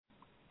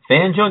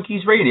Fan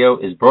Junkies Radio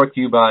is brought to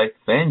you by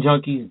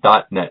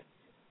FanJunkies.net,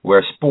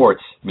 where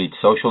sports meets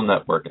social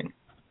networking.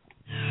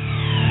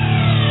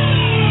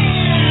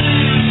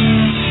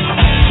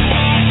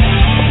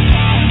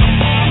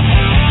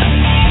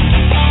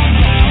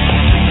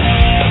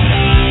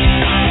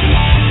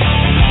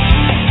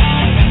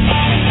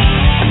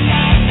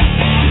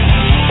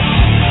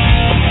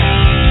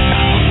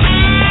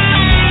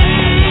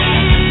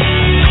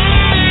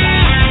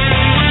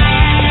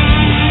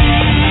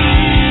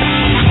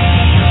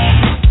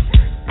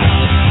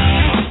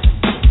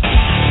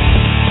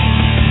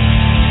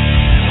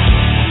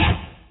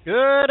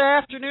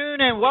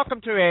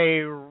 Welcome to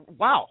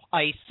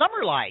a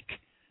summer-like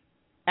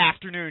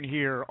afternoon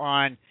here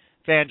on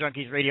Fan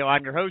Junkies Radio.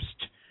 I'm your host,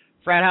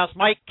 Frat House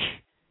Mike,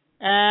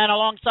 and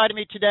alongside of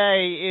me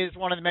today is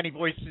one of the many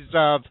voices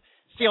of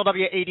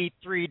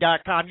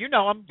CLW83.com. You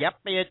know him. Yep,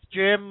 it's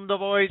Jim the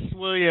Voice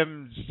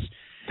Williams.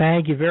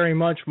 Thank you very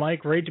much,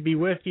 Mike. Great to be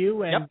with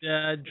you. And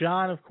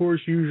John, of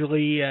course,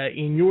 usually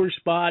in your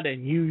spot,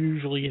 and you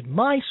usually in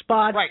my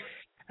spot. Right.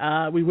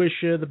 We wish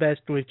you the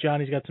best with John.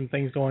 He's got some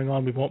things going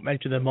on. We won't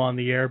mention them on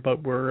the air,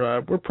 but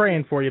we're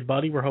praying for you,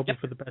 buddy. We're hoping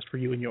for the best for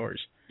you and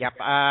yours. Yep.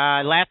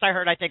 Last I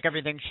heard, I think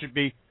everything should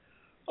be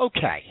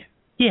okay.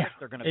 Yeah.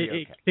 They're going to be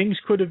okay. Things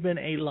could have been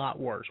a lot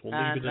worse. We'll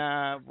leave it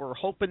at we're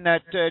hoping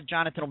that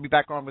Jonathan will be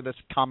back on with us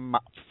come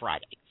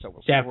Friday. So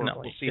we'll see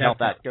how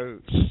that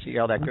goes.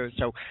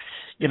 So,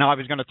 I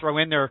was going to throw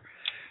in there,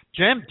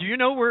 Jim, do you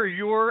know where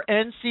your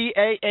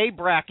NCAA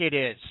bracket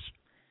is?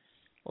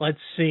 Let's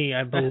see.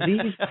 I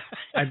believe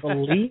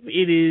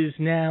it is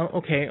now.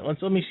 Okay,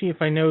 let me see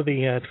if I know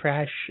the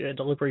trash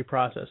delivery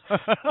process.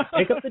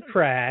 Pick up the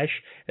trash,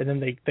 and then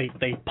they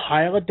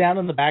pile it down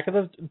in the back of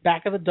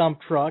the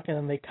dump truck, and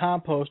then they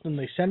compost, and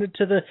they send it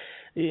to the.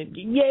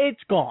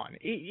 It's gone.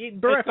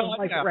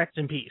 Rest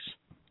in peace.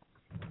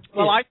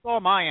 Well, I saw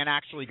mine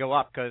actually go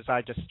up because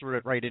I just threw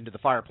it right into the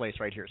fireplace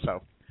right here.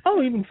 So.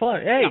 Oh, even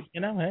fun. Hey,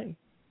 hey.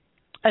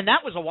 And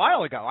that was a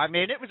while ago. I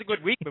mean, it was a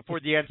good week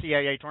before the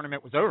NCAA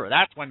tournament was over.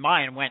 That's when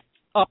mine went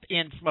up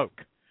in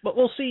smoke. But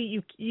we'll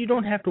see. You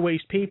don't have to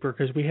waste paper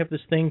because we have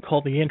this thing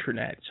called the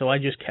internet. So I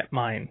just kept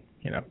mine,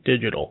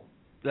 digital.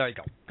 There you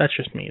go. That's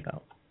just me,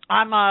 though.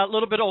 I'm a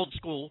little bit old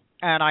school,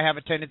 and I have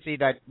a tendency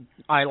that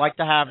I like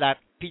to have that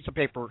piece of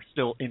paper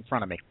still in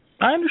front of me.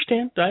 I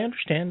understand.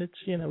 It's,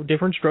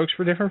 different strokes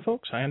for different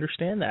folks. I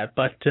understand that.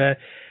 But,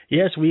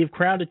 yes, we have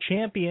crowned a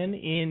champion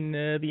in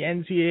the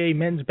NCAA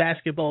men's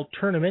basketball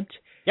tournament.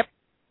 Yep.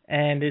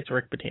 And it's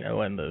Rick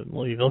Pitino and the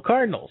Louisville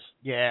Cardinals.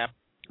 Yeah,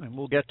 and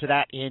we'll get to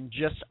that in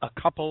just a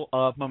couple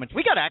of moments.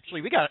 We got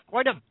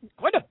quite a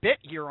bit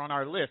here on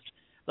our list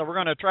that we're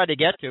going to try to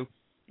get to.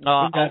 We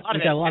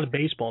got a lot of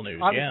baseball news,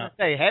 I was going to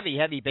say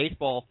heavy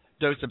baseball,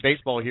 dose of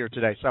baseball here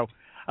today. So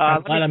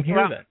I'm glad I'm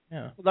here then.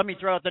 Yeah. Let me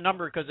throw out the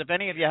number because if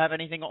any of you have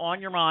anything on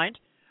your mind,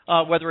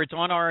 whether it's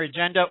on our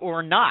agenda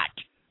or not,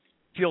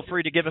 feel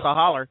free to give us a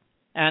holler.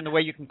 And the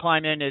way you can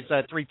climb in is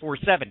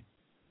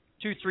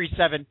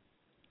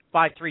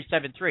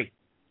 347-237-5373.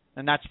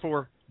 And that's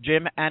for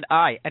Jim and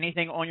I.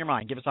 Anything on your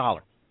mind, give us a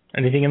holler.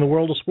 Anything in the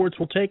world of sports,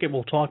 we'll take it.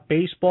 We'll talk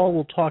baseball.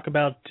 We'll talk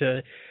about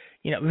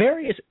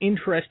various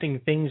interesting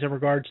things in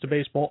regards to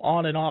baseball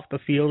on and off the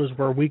field as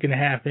we're a week and a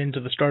half into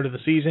the start of the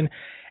season.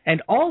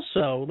 And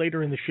also,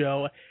 later in the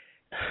show,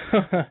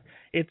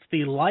 it's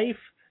the life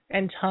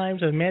and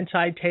times of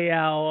Manti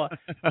Te'o,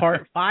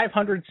 part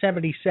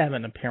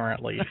 577,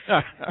 apparently.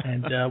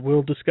 And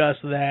we'll discuss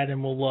that,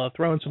 and we'll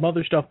throw in some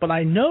other stuff. But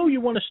I know you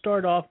want to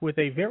start off with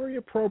a very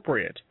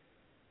appropriate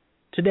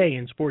today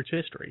in sports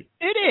history.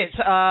 It is,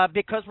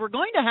 because we're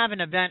going to have an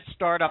event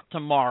start up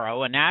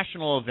tomorrow, a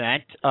national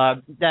event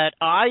that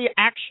I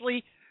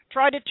actually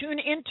try to tune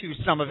into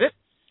some of it.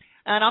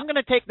 And I'm going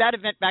to take that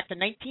event back to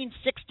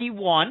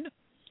 1961. In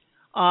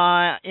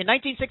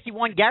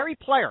 1961, Gary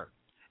Player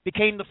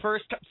became the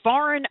first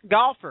foreign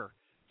golfer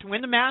to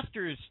win the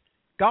Masters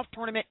golf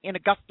tournament in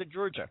Augusta,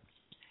 Georgia.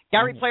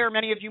 Gary Player,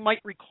 many of you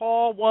might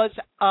recall, was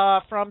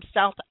from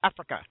South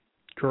Africa.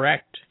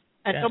 Correct.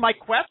 And so my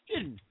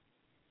question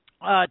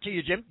to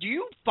you, Jim, do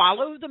you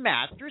follow the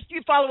Masters? Do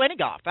you follow any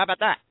golf? How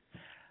about that?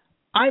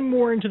 I'm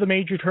more into the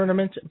major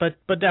tournaments, but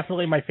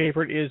definitely my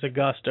favorite is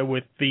Augusta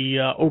with the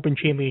Open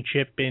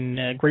Championship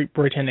in Great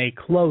Britain, a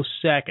close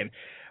second.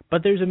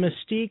 But there's a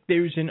mystique,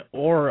 there's an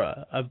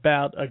aura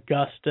about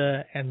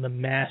Augusta and the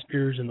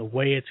Masters and the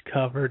way it's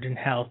covered and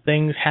how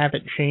things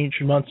haven't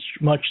changed much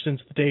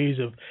since the days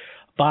of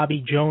Bobby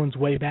Jones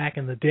way back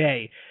in the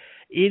day.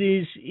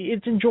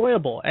 It's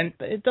enjoyable, and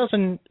it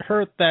doesn't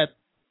hurt that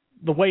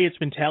the way it's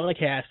been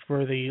telecast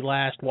for the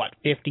last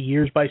 50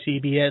 years by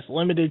CBS,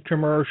 limited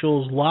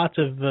commercials, lots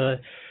of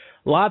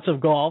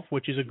golf,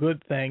 which is a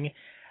good thing.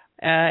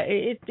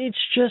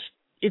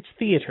 It's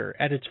theater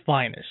at its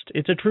finest.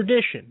 It's a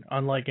tradition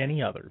unlike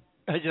any other.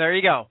 There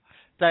you go.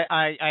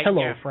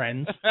 Hello,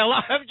 friends.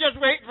 I'm just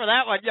waiting for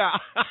that one. Yeah.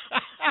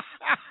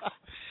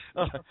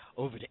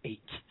 Over to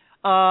 8.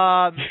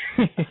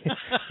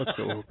 Let's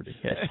go over to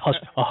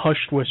a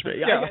hushed whisper.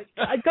 Yeah.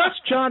 Gus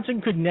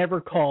Johnson could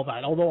never call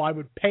that, although I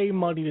would pay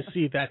money to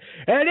see that.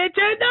 And it's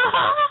in the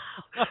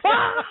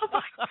oh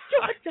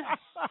my goodness!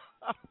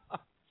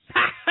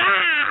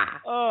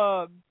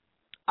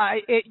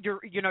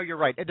 You're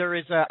right. There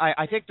is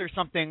I think there's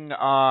something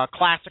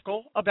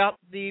classical about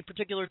the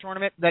particular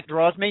tournament that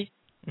draws me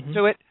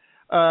to it.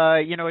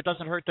 It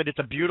doesn't hurt that it's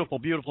a beautiful,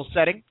 beautiful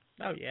setting.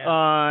 Oh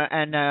yeah.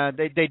 And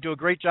they do a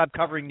great job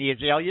covering the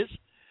azaleas.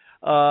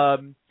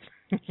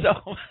 So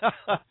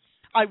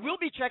I will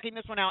be checking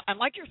this one out. And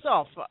like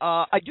yourself,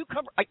 I do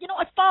cover. I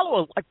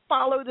follow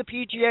the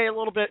PGA a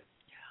little bit,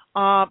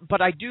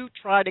 but I do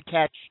try to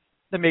catch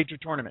the major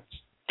tournaments.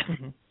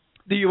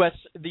 The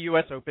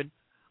U.S. Open.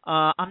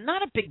 I'm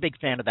not a big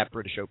fan of that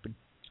British Open.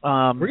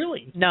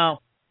 Really? No,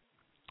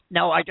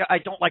 I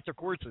don't like their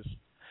courses.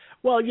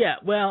 Well, yeah.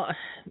 Well,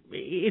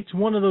 it's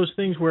one of those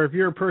things where if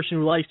you're a person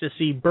who likes to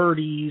see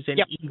birdies and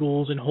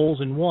eagles and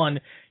holes in one,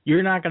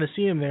 you're not going to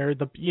see them there.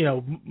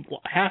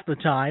 Half the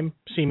time,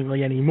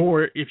 seemingly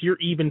anymore. If you're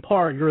even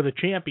par, you're the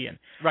champion.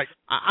 Right.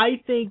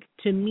 I think,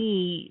 to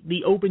me,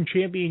 the Open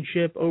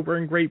Championship over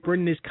in Great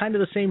Britain is kind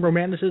of the same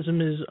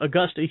romanticism as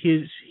Augusta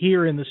is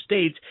here in the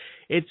States.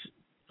 It's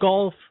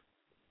golf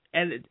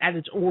at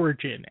its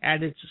origin,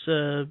 at its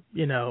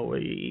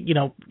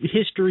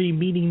history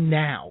meeting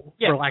now,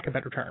 for lack of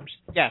better terms.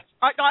 Yes,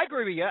 I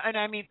agree with you, and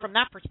I mean from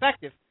that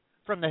perspective,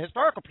 from the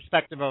historical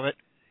perspective of it,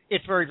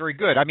 it's very, very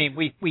good. I mean,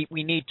 we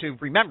need to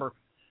remember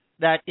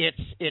that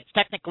it's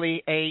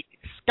technically a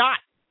Scot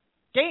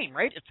game,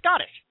 right? It's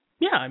Scottish.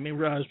 Yeah, I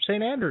mean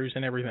St. Andrews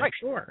and everything. Right.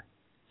 Sure.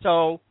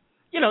 So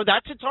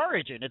that's its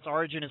origin. Its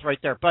origin is right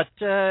there. But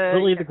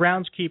really, the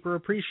groundskeeper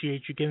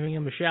appreciates you giving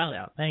him a shout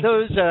out. Thank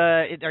you.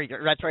 There you go.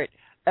 That's right.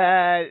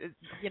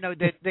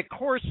 The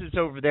courses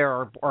over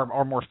there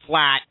are more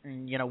flat,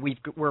 and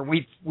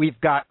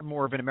we've got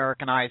more of an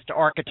Americanized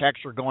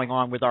architecture going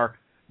on with our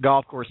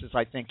golf courses,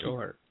 I think.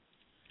 Sure.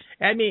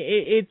 I mean,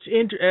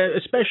 it's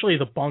especially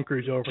the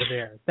bunkers over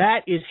there.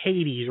 That is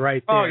Hades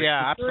right there. Oh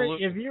yeah,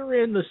 absolutely. If you're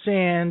in the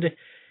sand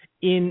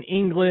in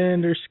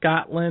England or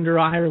Scotland or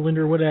Ireland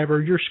or whatever,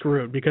 you're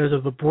screwed because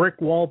of the brick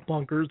wall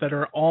bunkers that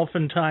are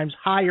oftentimes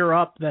higher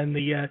up than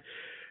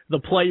the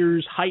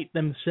players' height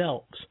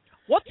themselves.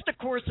 What's the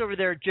course over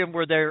there, Jim?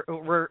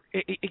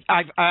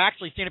 I've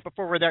actually seen it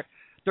before. Where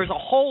there's a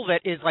hole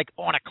that is like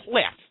on a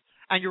cliff,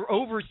 and you're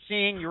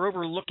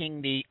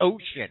overlooking the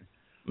ocean.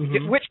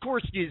 Mm-hmm. Which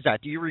course is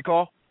that? Do you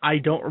recall? I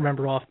don't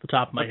remember off the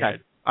top of my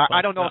head.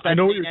 I don't know if that's I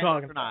know what St. you're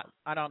talking or not.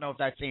 I don't know if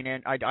that's St.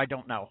 Andrews. I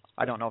don't know.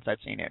 I don't know if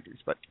that's St. Andrews,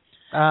 but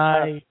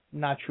I'm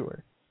not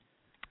sure.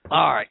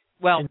 All right.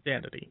 Well,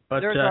 insanity. But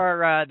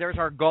there's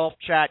our golf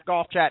chat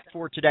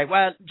for today.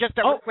 Well, just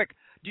real quick.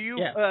 Do you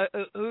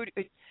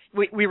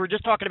we were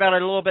just talking about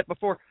it a little bit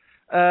before.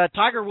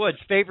 Tiger Woods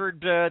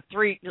favored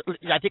 3.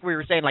 I think we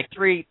were saying like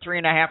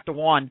 3.5 to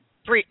 1.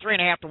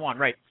 3.5 to 1,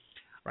 right?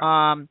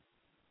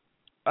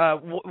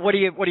 What do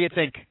you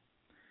think?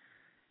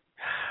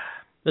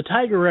 The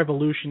Tiger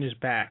Revolution is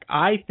back.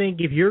 I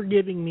think if you're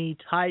giving me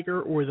Tiger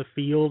or the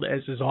field,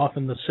 as is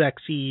often the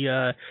sexy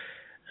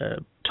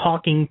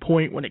talking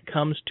point when it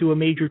comes to a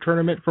major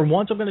tournament, for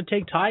once I'm going to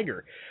take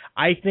Tiger.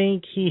 I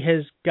think he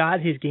has got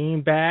his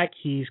game back.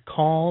 He's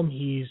calm.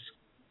 He's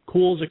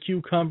cool as a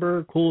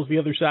cucumber, cool as the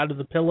other side of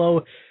the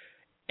pillow.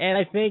 And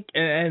I think,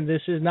 and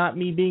this is not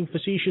me being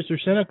facetious or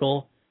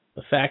cynical,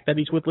 the fact that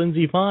he's with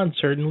Lindsey Vonn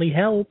certainly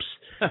helps.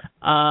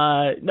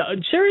 No,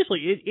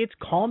 seriously, it's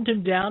calmed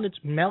him down. It's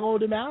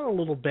mellowed him out a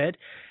little bit.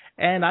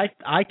 And I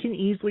can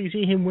easily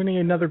see him winning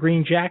another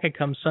green jacket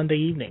come Sunday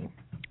evening.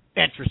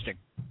 Interesting.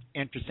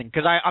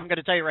 Because I'm going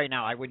to tell you right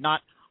now,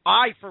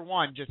 I, for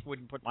one, just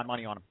wouldn't put my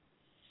money on him.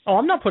 Oh,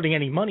 I'm not putting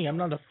any money. I'm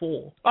not a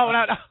fool. Oh,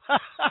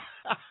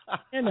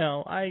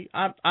 no.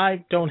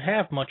 I don't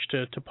have much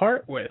to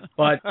part with.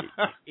 But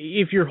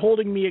if you're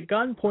holding me at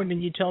gunpoint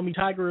and you tell me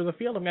Tiger or the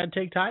field, I'm going to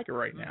take Tiger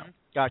right now.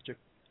 Gotcha.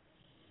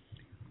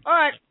 All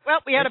right. Well,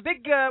 we had a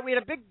big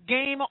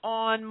game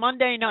on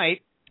Monday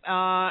night,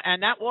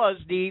 and that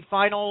was the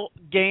final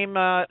game,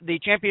 the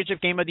championship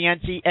game of the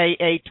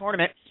NCAA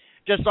Tournament.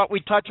 Just thought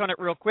we'd touch on it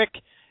real quick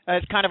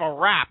as kind of a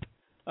wrap.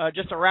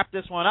 Just to wrap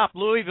this one up,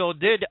 Louisville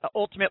did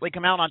ultimately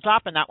come out on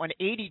top in that one,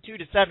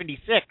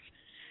 82-76.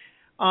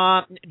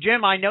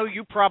 Jim, I know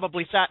you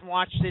probably sat and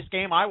watched this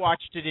game. I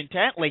watched it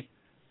intently.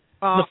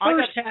 The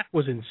first half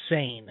was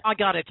insane. I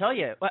got to tell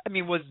you, I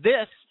mean,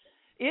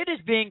 it is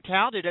being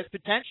touted as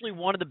potentially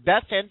one of the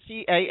best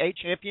NCAA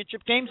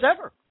championship games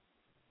ever.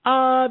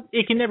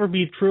 It can never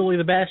be truly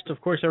the best.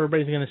 Of course,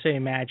 everybody's going to say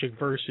Magic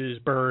versus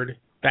Bird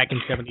back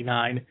in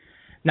 '79.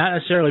 Not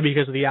necessarily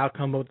because of the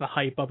outcome, but the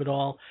hype of it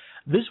all.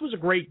 This was a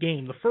great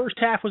game. The first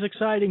half was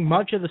exciting.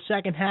 Much of the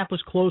second half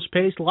was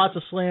close-paced. Lots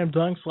of slam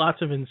dunks,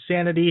 lots of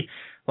insanity,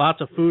 lots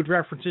of food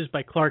references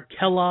by Clark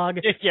Kellogg.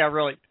 Yeah,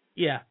 really.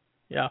 Yeah.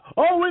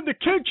 Oh, in the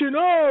kitchen.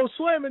 Oh,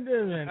 slamming.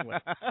 Anyway,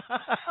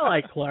 I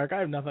like Clark.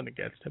 I have nothing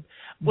against him.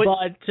 But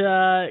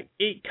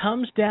it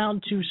comes down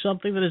to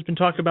something that has been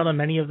talked about on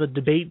many of the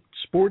debate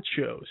sports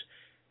shows.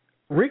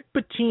 Rick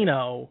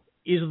Pitino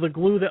is the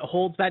glue that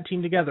holds that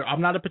team together.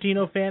 I'm not a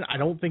Pitino fan. I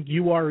don't think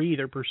you are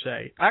either, per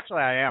se.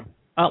 Actually, I am.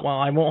 Well,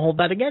 I won't hold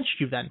that against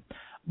you then.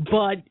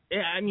 But,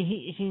 I mean,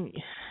 he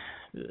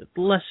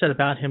the less said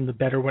about him, the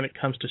better when it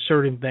comes to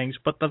certain things.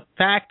 But the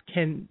fact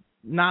can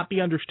not be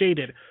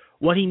understated.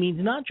 What he means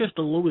not just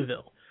to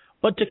Louisville,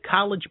 but to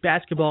college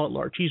basketball at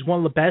large. He's one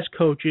of the best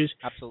coaches.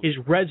 Absolutely. His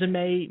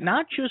resume,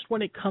 not just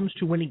when it comes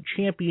to winning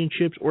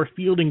championships or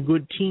fielding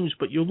good teams,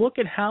 but you look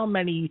at how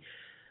many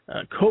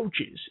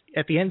coaches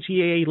at the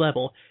NCAA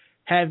level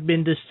have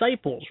been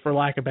disciples, for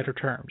lack of better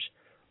terms,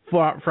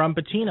 from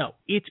Pitino.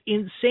 It's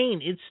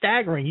insane. It's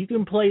staggering. You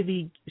can play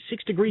the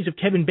 6 Degrees of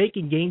Kevin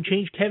Bacon game,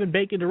 change Kevin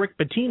Bacon to Rick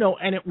Pitino,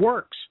 and it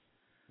works.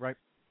 Right.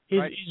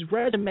 His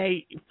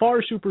resume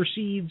far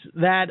supersedes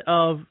that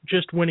of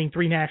just winning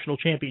 3 national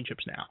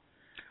championships now.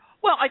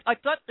 Well, I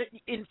thought that,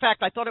 in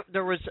fact,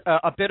 there was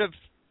a bit of,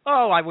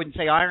 I wouldn't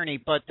say irony,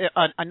 but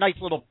a nice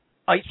little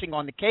icing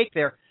on the cake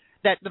there,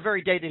 that the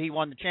very day that he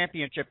won the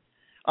championship,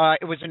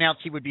 it was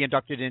announced he would be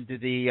inducted into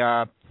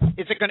the,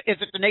 is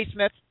it the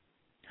Naismith?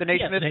 The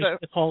Naismith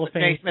Hall of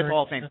Fame. Naismith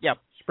Hall of Fame, yeah.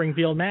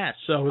 Springfield, Mass.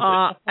 So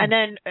and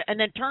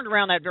then turned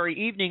around that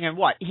very evening, and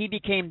he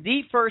became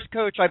the first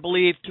coach, I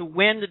believe, to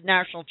win the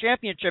national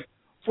championship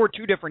for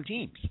 2 different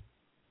teams.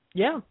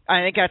 Yeah,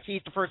 I think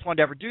he's the first one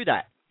to ever do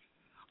that.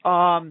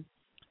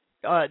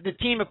 The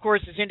team, of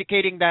course, is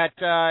indicating that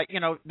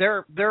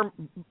their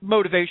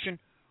motivation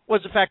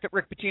was the fact that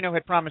Rick Pitino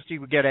had promised he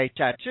would get a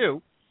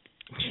tattoo,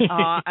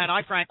 and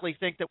I frankly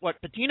think that what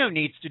Pitino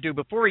needs to do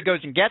before he goes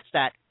and gets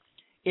that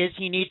is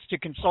he needs to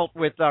consult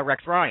with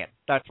Rex Ryan.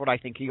 That's what I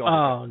think he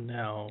ought to do. Oh,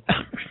 no.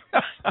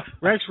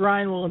 Rex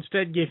Ryan will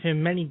instead give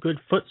him many good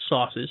foot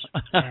sauces,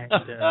 and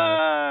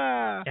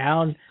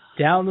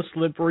down the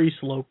slippery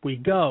slope we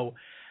go.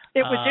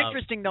 It was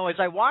interesting, though, as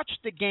I watched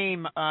the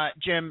game,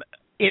 Jim,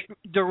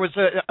 there was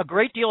a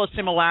great deal of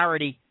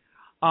similarity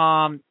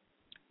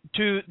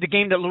to the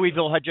game that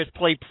Louisville had just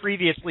played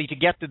previously to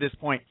get to this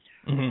point,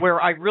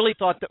 where I really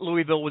thought that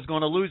Louisville was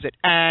going to lose it.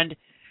 And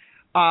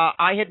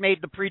I had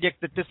made the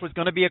predict that this was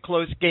going to be a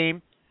close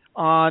game,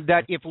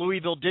 that if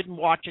Louisville didn't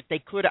watch it, they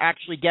could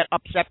actually get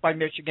upset by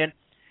Michigan.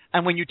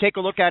 And when you take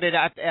a look at it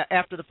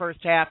after the first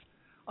half,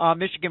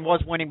 Michigan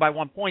was winning by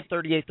 1 point,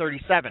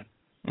 38-37.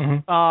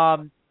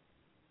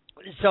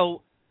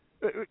 So,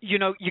 you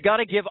got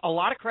to give a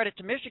lot of credit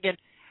to Michigan.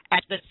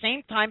 At the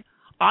same time,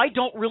 I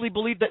don't really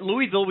believe that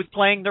Louisville was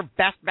playing their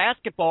best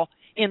basketball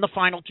in the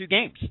final 2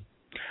 games.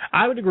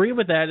 I would agree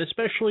with that,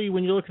 especially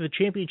when you look at the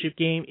championship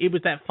game. It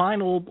was that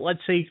final, let's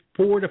say,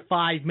 4 to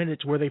 5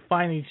 minutes where they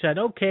finally said,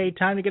 okay,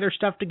 time to get our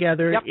stuff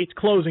together. Yep. It's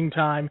closing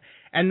time.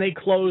 And they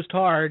closed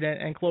hard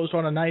and closed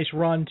on a nice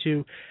run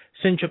to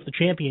cinch up the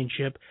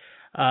championship.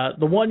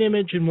 The one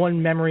image and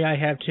one memory I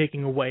have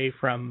taking away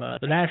from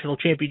the national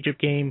championship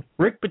game,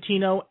 Rick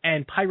Pitino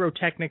and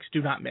pyrotechnics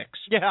do not mix.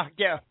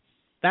 Yeah.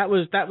 That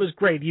was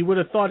great. You would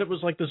have thought it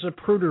was like the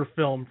Zapruder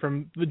film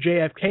from the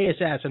JFK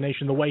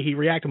assassination, the way he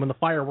reacted when the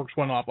fireworks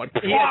went off. Like,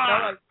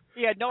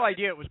 he had no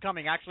idea it was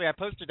coming. Actually, I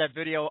posted that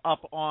video up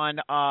on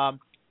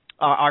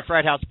our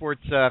Frat House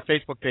Sports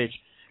Facebook page.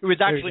 It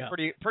was actually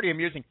pretty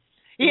amusing.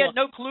 He had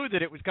no clue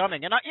that it was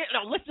coming. And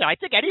listen, I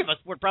think any of us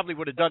would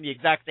have done the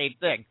exact same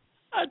thing.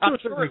 I'm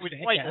sure it was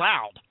quite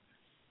loud.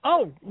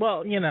 Oh,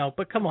 well,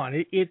 but come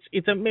on.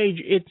 It's a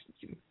major...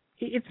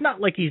 It's not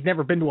like he's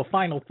never been to a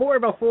Final Four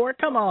before.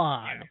 Come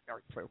on. Yeah,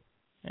 very true.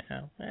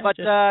 But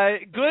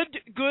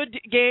good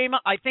game.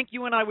 I think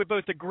you and I would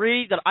both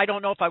agree that I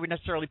don't know if I would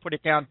necessarily put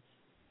it down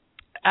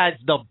as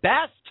the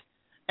best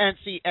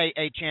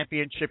NCAA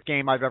championship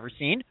game I've ever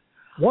seen.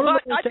 But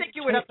I think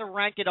you would have to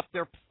rank it up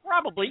there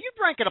probably.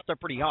 You'd rank it up there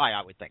pretty high,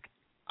 I would think.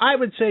 I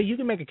would say you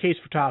can make a case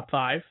for top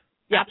 5.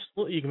 Yeah.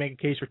 Absolutely, you can make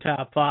a case for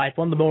top 5.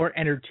 One of the more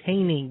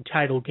entertaining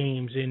title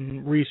games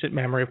in recent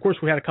memory. Of course,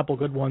 we had a couple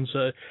good ones.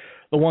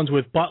 The ones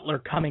with Butler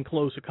coming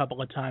close a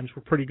couple of times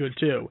were pretty good,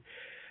 too,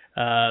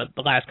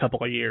 the last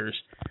couple of years.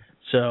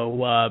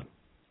 So, and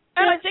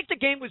I think the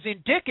game was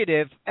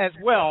indicative as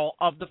well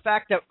of the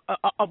fact that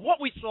of what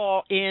we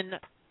saw in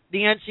the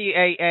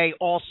NCAA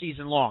all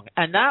season long,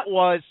 and that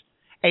was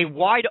a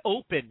wide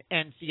open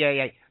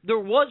NCAA. There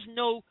was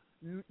no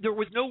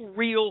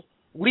real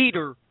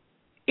leader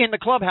in the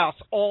clubhouse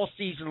all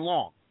season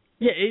long.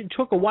 Yeah, it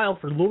took a while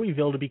for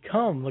Louisville to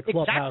become the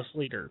clubhouse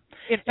leader.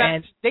 In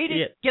fact, they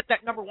didn't get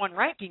that number 1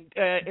 ranking,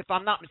 if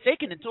I'm not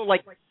mistaken, until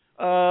like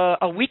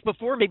a week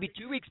before, maybe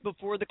 2 weeks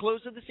before the close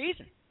of the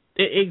season.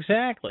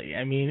 Exactly.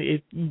 I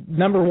mean,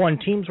 number 1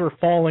 teams were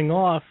falling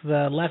off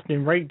left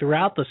and right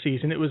throughout the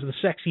season. It was the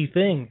sexy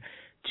thing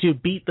to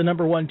beat the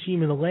number 1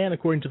 team in the land,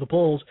 according to the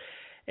polls.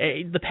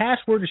 The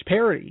password is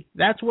parity.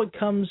 That's what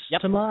comes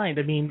to mind.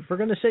 I mean, for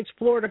goodness sakes,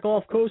 Florida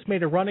Gulf Coast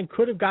made a run and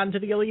could have gotten to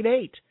the Elite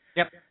 8.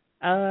 Yep.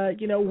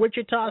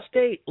 Wichita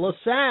State,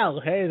 LaSalle.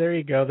 Hey, there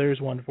you go.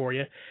 There's one for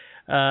you.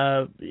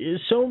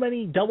 So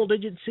many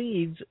double-digit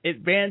seeds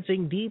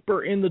advancing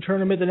deeper in the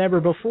tournament than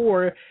ever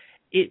before.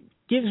 It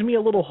gives me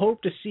a little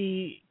hope to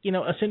see,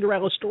 a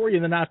Cinderella story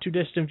in the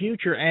not-too-distant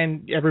future.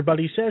 And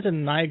everybody says it,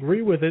 and I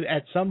agree with it,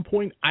 at some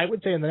point, I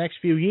would say in the next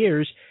few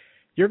years,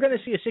 You're going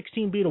to see a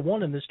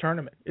 16-1 in this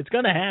tournament. It's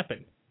going to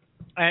happen.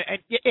 And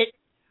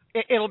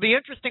it'll be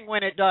interesting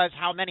when it does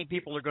how many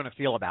people are going to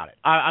feel about it.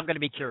 I'm going to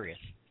be curious.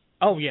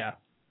 Oh, yeah.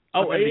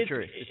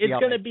 It's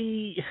going to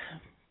be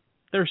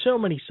 – there are so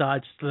many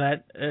sides to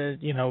that,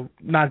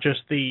 not just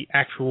the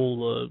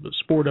actual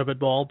sport of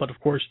it all, but, of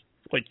course,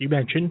 like you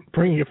mentioned,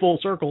 bringing it full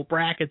circle,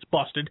 brackets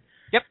busted.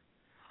 Yep.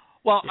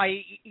 Well,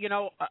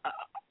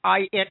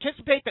 I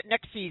anticipate that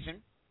next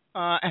season,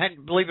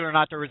 and believe it or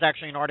not, there was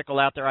actually an article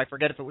out there, I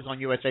forget if it was on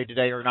USA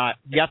Today or not,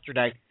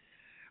 yesterday,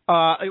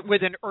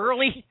 with an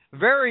early,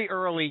 very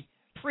early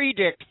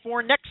predict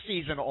for next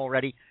season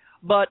already.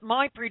 But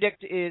my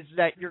predict is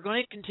that you're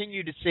going to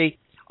continue to see,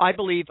 I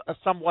believe, a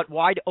somewhat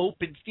wide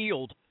open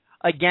field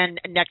again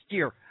next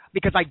year,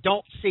 because I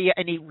don't see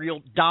any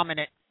real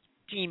dominant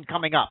team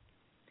coming up.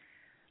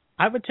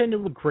 I would tend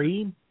to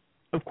agree.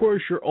 Of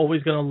course, you're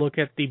always going to look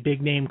at the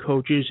big-name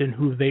coaches and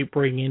who they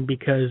bring in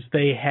because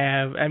they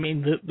have,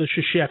 the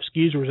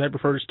Krzyzewskis, or as I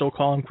prefer to still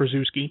call them,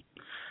 Krzyzewski,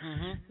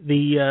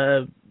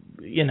 the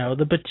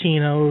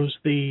Patinos,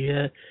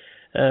 the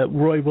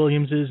Roy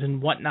Williamses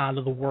and whatnot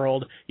of the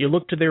world. You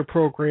look to their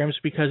programs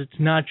because it's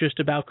not just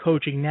about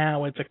coaching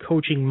now. It's a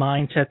coaching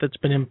mindset that's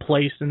been in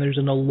place, and there's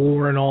an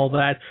allure and all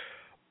that.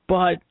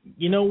 But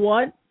you know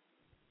what?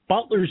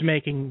 Butler's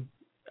making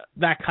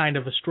that kind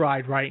of a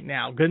stride right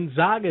now.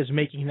 Gonzaga's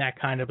making that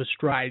kind of a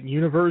stride.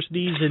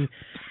 Universities and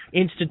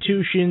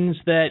institutions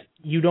that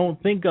you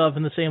don't think of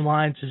in the same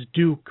lines as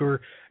Duke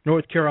or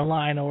North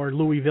Carolina or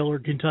Louisville or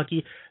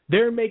Kentucky,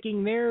 they're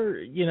making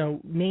their,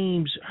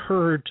 names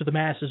heard to the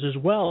masses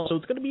as well. So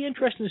it's going to be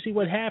interesting to see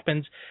what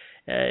happens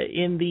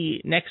in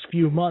the next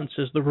few months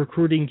as the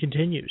recruiting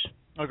continues.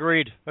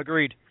 Agreed.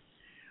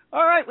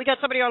 All right, we got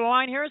somebody on the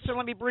line here, so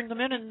let me bring them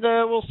in, and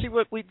we'll see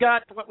what we've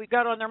got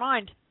on their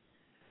mind.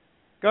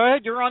 Go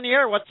ahead, you're on the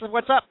air. What's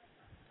up?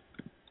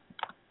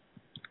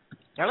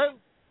 Hello?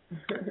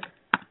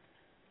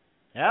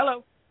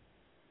 Hello?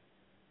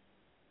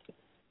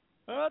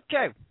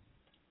 Okay.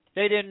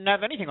 They didn't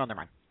have anything on their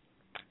mind.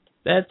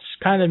 That's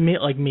kind of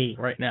like me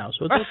right now,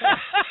 so it's okay.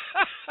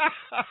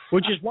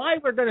 Which is why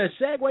we're going to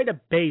segue to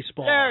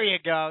baseball. There you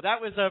go.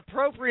 That was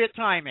appropriate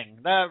timing.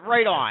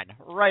 Right on.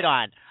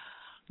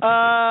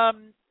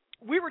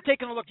 We were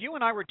taking a look. You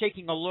and I were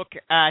taking a look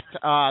at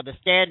the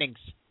standings,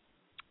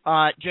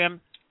 Jim,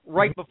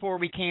 right before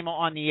we came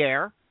on the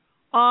air.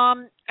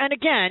 And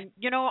again,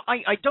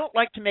 I don't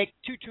like to make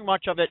too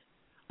much of it.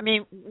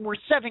 We're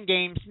 7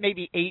 games,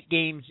 maybe 8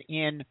 games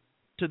in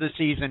to the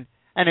season,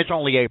 and it's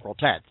only April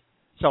 10th.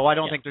 So I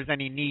don't think there's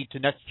any need to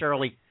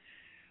necessarily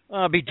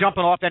be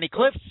jumping off any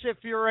cliffs if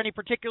you're any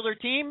particular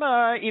team,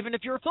 even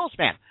if you're a Phils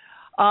fan.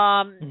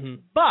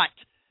 But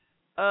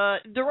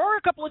there are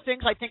a couple of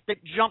things I think that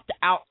jumped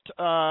out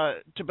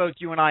to both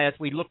you and I as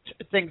we looked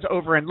things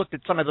over and looked at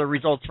some of the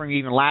results from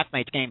even last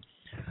night's game.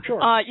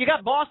 Sure. You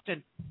got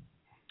Boston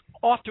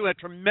off to a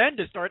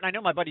tremendous start, and I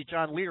know my buddy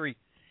John Leary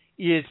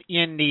is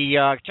in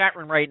the chat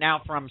room right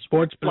now from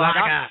Sports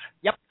Blogger.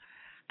 Yep.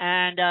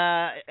 And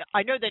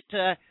I know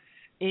that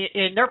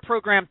in their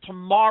program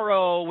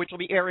tomorrow, which will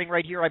be airing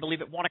right here, I believe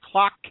at 1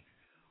 o'clock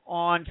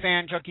on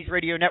Fan Junkies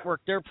Radio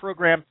Network, their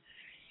program,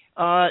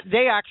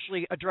 they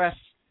actually address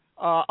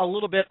a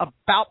little bit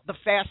about the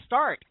fast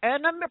start.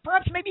 And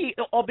perhaps maybe,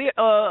 albeit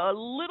a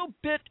little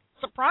bit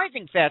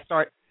surprising fast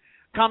start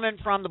coming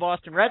from the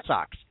Boston Red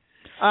Sox.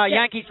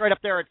 Yankees right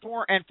up there at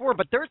 4-4,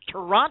 but there's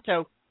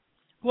Toronto,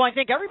 who I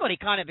think everybody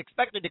kind of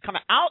expected to come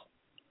out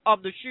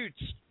of the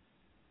chutes,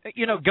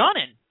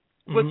 gunning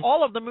with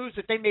all of the moves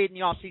that they made in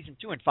the offseason,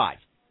 2-5.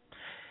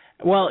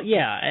 Well,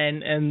 yeah,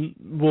 and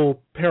we'll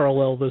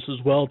parallel this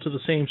as well to the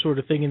same sort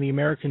of thing in the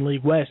American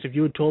League West. If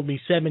you had told me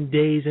 7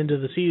 days into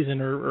the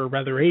season, or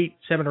rather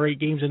 7 or 8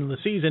 games into the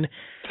season,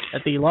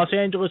 that the Los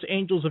Angeles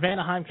Angels of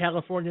Anaheim,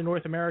 California,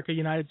 North America,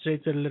 United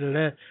States,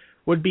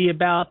 would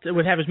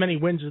have as many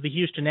wins as the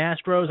Houston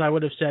Astros, I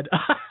would have said,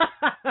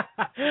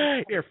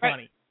 you're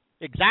funny.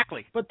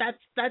 Exactly. But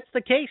that's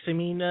the case.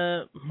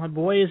 My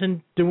boy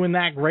isn't doing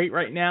that great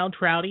right now,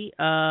 Trouty,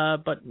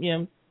 but,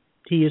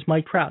 he is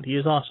Mike Trout. He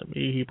is awesome.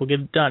 He will get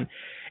it done.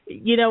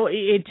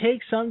 It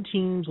takes some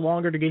teams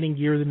longer to get in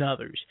gear than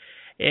others.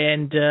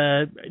 And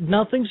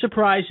nothing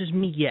surprises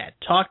me yet.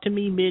 Talk to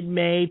me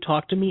mid-May,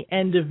 talk to me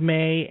end of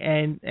May,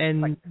 and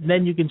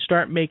then you can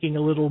start making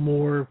a little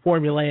more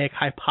formulaic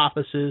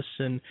hypothesis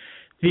and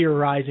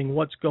theorizing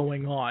what's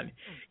going on.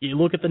 You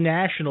look at the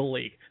National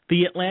League.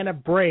 The Atlanta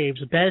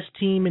Braves, best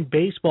team in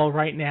baseball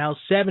right now,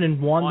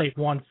 7-1. They've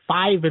won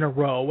 5 in a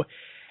row.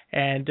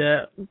 And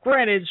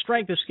granted,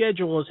 strength of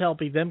schedule is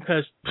helping them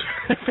because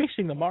they're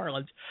facing the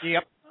Marlins.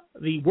 Yep.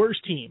 The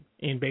worst team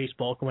in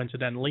baseball,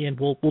 coincidentally, and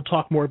we'll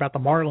talk more about the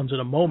Marlins in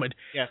a moment.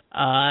 Yes.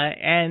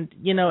 And,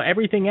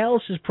 everything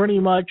else is pretty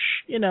much,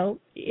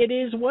 it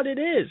is what it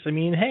is.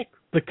 Heck,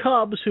 the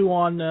Cubs, who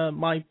on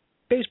my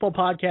baseball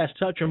podcast,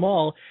 Touch 'Em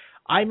All,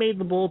 I made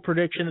the bold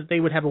prediction that they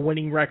would have a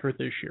winning record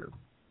this year.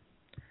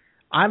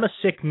 I'm a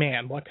sick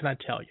man. What can I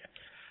tell you?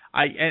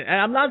 And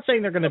I'm not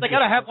saying they're going to. They got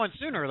to have one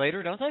sooner or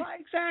later, don't they?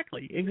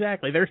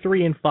 Exactly. They're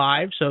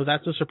 3-5, so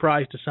that's a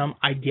surprise to some,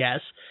 I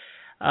guess.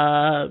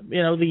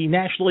 The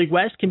National League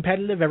West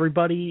competitive.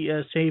 Everybody,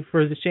 save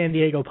for the San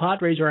Diego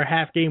Padres, are a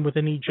half game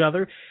within each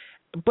other.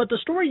 But the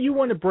story you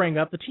want to bring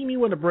up, the team you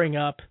want to bring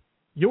up,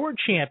 your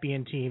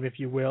champion team, if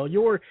you will,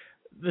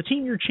 the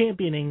team you're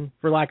championing,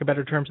 for lack of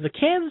better terms, the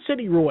Kansas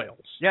City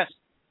Royals. Yes.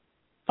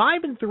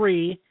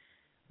 5-3.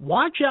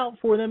 Watch out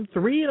for them,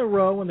 3 in a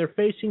row, and they're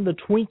facing the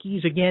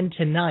Twinkies again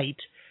tonight.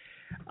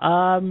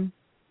 Do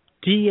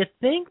you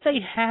think they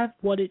have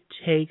what it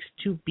takes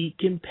to be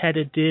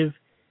competitive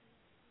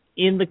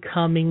in the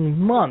coming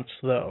months,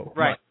 though?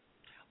 Right.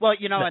 Well,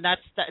 and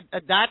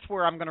that's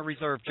where I'm going to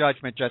reserve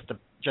judgment just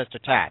a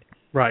tad.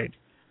 Right.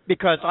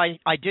 Because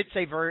I did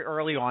say very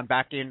early on,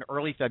 back in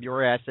early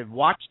February, I said,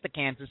 watch the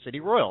Kansas City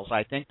Royals.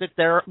 I think that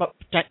they're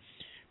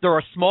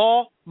a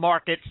small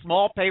market,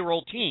 small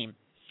payroll team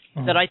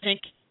that I think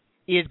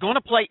is going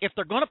to play. If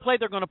they're going to play,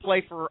 they're going to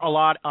play for a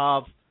lot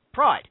of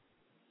pride.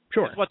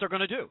 Sure. That's what they're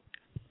going to do.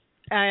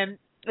 And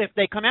if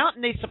they come out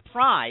and they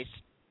surprise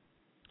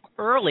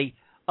early,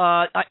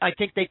 I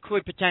think they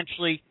could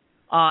potentially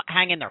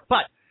hang in there.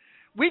 But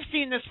we've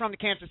seen this from the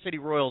Kansas City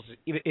Royals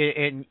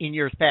in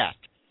years past,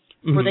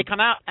 where they come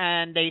out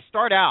and they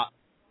start out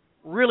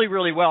really,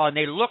 really well, and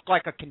they look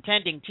like a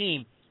contending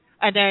team,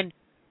 and then,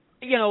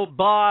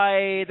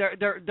 by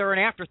they're an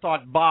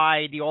afterthought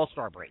by the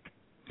All-Star break.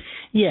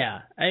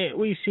 Yeah,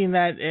 we've seen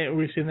that.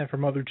 We've seen that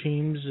from other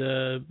teams.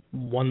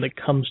 One that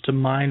comes to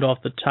mind off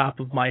the top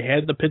of my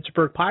head, the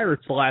Pittsburgh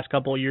Pirates, the last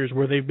couple of years,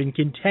 where they've been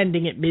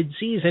contending at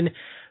mid-season,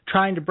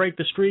 trying to break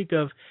the streak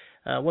of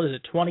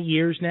 20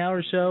 years now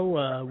or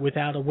so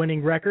without a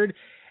winning record,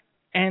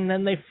 and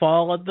then they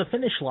fall at the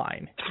finish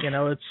line.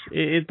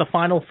 It's the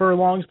final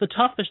furlong's the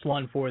toughest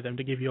one for them,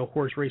 to give you a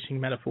horse racing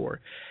metaphor.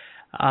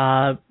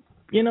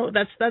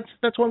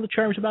 That's one of the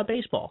charms about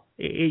baseball.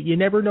 You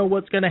never know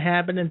what's going to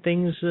happen, and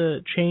things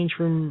change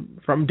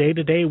from day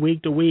to day,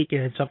 week to week,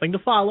 and it's something to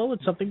follow.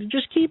 It's something to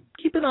just keep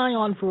an eye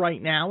on for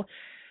right now,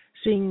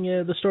 seeing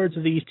the starts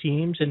of these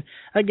teams. And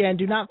again,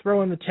 do not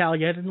throw in the towel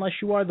yet unless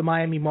you are the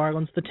Miami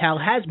Marlins. The towel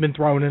has been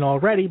thrown in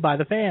already by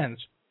the fans.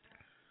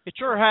 It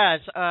sure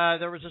has.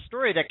 There was a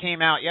story that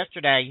came out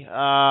yesterday,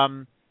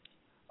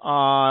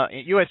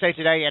 USA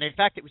Today, and in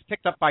fact it was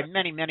picked up by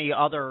many, many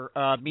other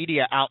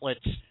media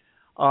outlets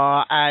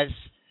as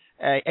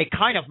a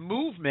kind of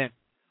movement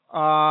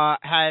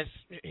has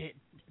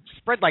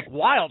spread like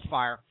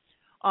wildfire.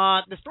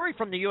 The story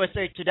from the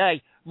USA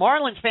Today: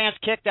 Marlins fans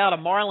kicked out a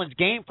Marlins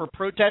game for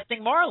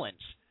protesting Marlins.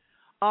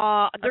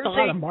 There's a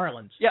lot of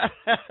Marlins. Yeah,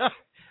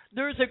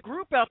 there's a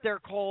group out there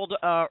called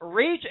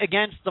Rage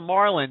Against the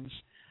Marlins,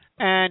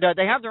 and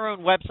they have their own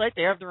website.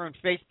 They have their own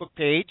Facebook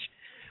page.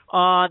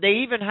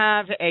 They even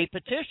have a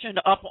petition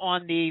up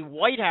on the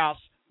White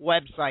House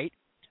website.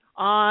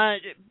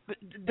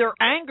 Their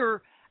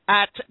anger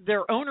at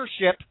their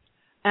ownership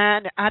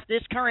and at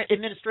this current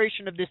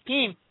administration of this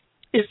team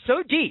is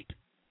so deep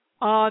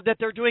that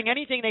they're doing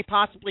anything they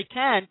possibly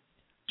can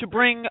to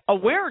bring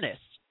awareness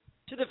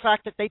to the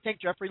fact that they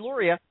think Jeffrey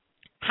Loria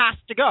has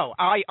to go.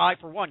 I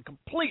for one,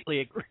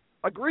 completely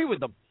agree with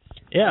them.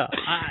 Yeah,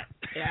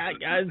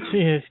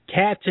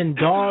 cats and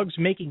dogs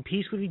making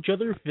peace with each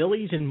other,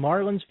 Phillies and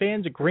Marlins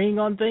fans agreeing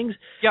on things.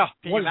 Yeah,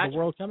 what is the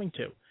world coming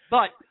to?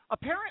 But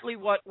apparently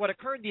what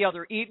occurred the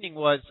other evening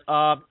was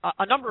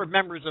a number of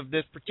members of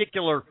this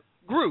particular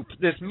group,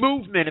 this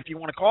movement, if you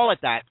want to call it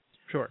that,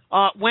 sure,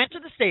 went to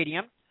the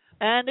stadium,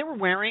 and they were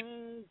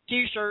wearing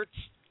T-shirts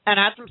and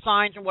had some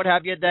signs and what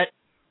have you that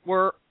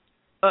were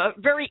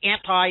very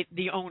anti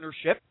the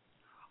ownership,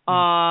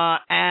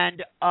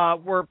 and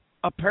were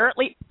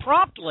apparently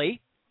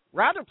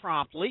rather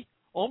promptly,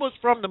 almost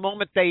from the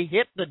moment they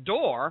hit the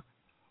door,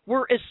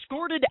 were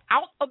escorted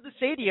out of the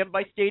stadium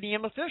by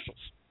stadium officials.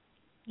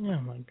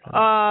 Oh my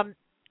God!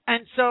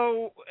 And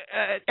so,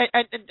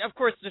 and of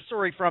course, the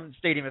story from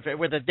Stadium,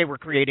 where they were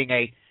creating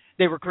a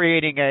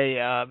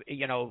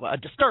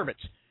disturbance,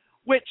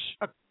 which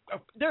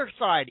their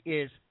side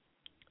is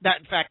that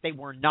in fact they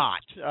were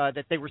not,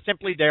 that they were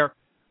simply there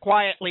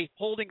quietly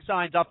holding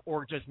signs up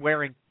or just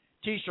wearing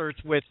T-shirts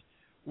with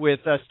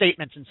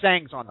statements and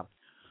sayings on them.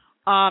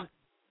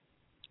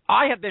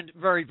 I have been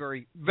very,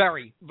 very,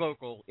 very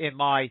vocal in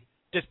my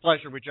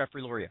displeasure with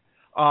Jeffrey Loria.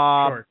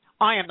 Sure.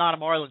 I am not a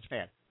Marlins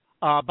fan,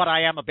 but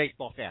I am a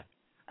baseball fan.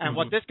 And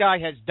what this guy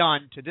has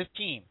done to this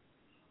team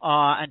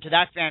and to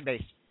that fan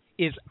base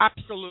is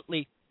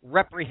absolutely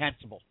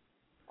reprehensible.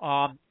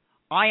 I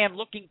am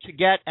looking to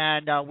get,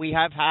 and we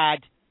have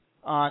had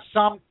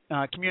some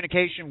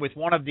communication with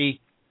one of the,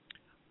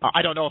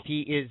 I don't know if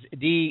he is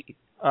the,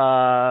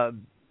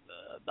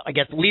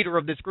 leader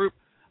of this group,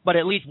 but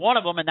at least one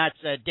of them, and that's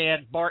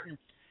Dan Barton.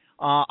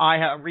 I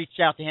have reached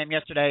out to him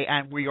yesterday,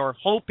 and we are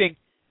hoping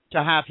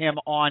to have him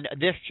on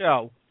this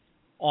show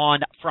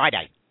on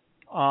Friday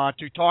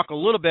to talk a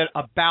little bit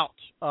about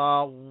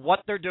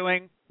what they're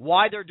doing,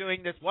 why they're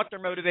doing this, what their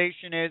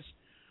motivation is.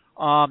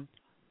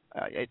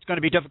 it's going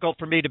to be difficult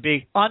for me to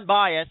be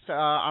unbiased.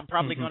 I'm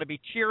probably going to be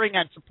cheering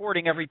and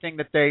supporting everything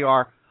that they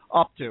are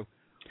up to.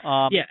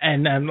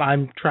 And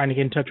I'm trying to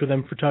get in touch with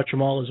them for Touch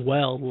 'em All as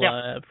well,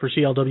 for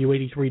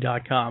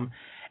CLW83.com.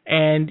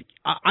 And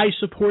I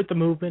support the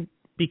movement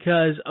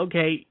because,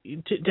 okay,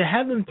 to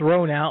have them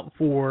thrown out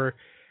for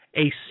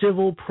a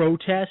civil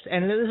protest,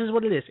 and this is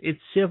what it is.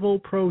 It's civil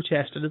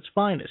protest at its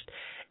finest.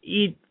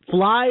 It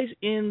flies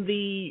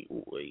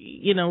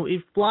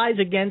it flies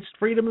against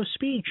freedom of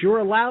speech. You're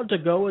allowed to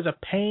go as a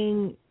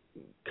paying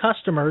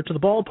customer to the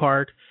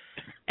ballpark,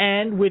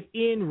 and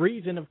within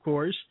reason, of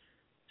course,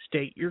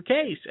 state your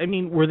case. I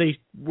mean, were they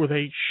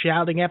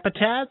shouting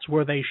epithets?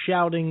 Were they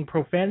shouting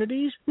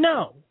profanities?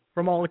 No.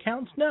 From all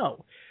accounts,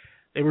 no.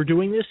 They were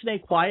doing this in a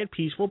quiet,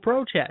 peaceful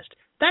protest.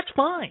 That's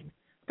fine.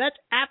 That's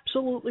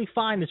absolutely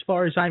fine as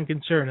far as I'm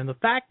concerned. And the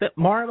fact that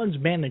Marlins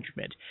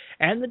management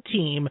and the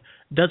team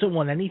doesn't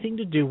want anything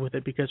to do with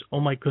it because,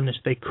 oh my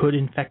goodness, they could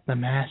infect the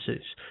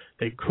masses.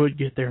 They could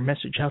get their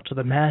message out to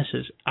the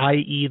masses,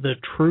 i.e. the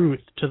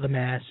truth to the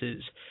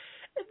masses.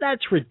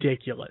 That's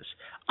ridiculous.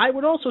 I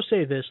would also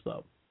say this,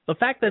 though. The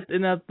fact that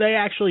they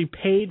actually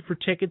paid for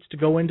tickets to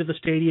go into the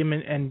stadium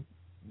and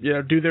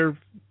do their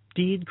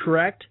deed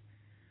correct.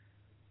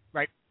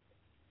 Right.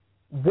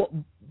 What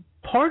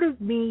part of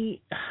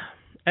me,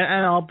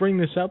 and I'll bring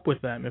this up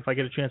with them if I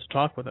get a chance to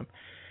talk with them,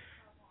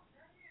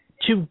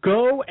 to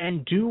go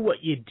and do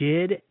what you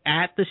did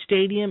at the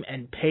stadium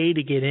and pay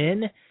to get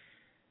in,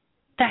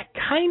 that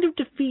kind of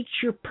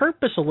defeats your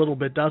purpose a little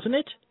bit, doesn't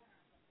it?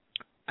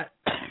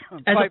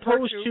 As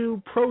opposed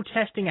to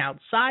protesting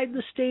outside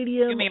the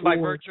stadium. You mean by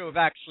virtue of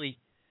actually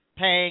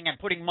paying and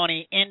putting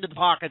money into the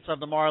pockets of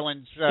the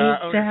Marlins?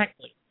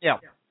 Exactly. Yeah.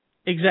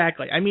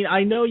 Exactly. I mean,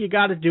 I know you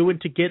got to do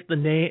it to get the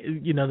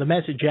the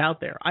message out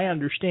there. I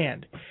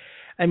understand.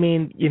 I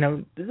mean,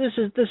 this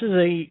is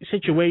a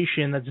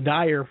situation that's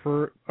dire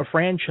for a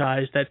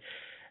franchise that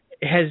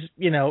has,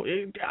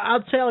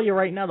 I'll tell you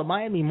right now, the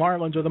Miami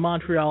Marlins are the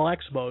Montreal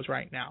Expos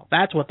right now.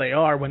 That's what they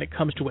are when it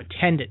comes to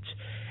attendance.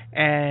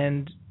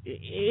 And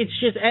it's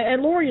just,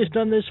 and Laurie has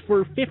done this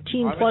for 15 plus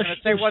years. I was going to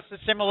say, what's the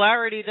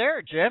similarity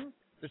there, Jim?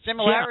 The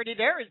similarity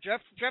there is Jeff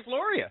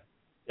Loria.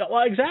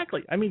 Well,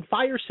 exactly. I mean,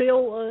 fire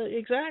sale,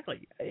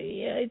 exactly.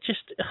 Yeah,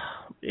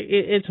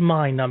 it's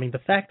mind-numbing. The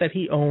fact that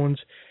he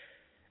owns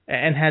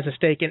and has a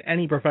stake in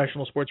any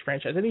professional sports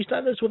franchise, and he's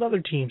done this with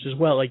other teams as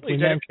well, like we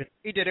mentioned.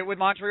 He did it with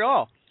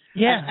Montreal.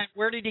 Yeah. And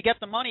where did he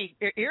get the money?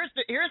 Here's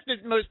the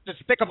most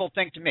despicable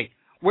thing to me.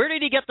 Where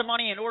did he get the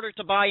money in order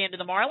to buy into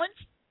the Marlins?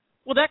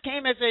 Well, that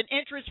came as an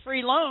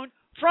interest-free loan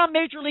from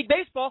Major League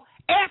Baseball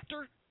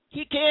after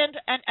he canned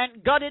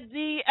and gutted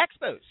the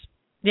Expos.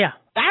 Yeah.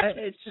 That's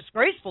what's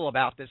disgraceful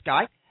about this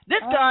guy.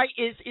 This guy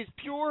is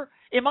pure,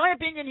 in my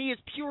opinion, he is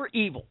pure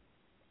evil.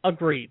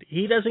 Agreed.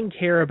 He doesn't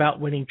care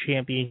about winning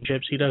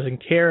championships. He doesn't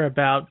care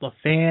about the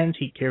fans.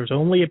 He cares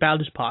only about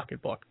his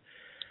pocketbook.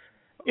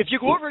 If you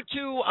go over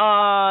to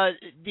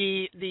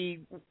the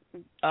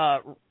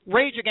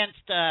Rage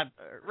Against the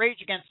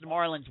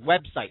Marlins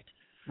website,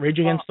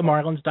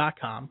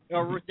 RageAgainstTheMarlins.com.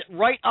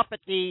 Right up at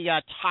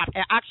the top.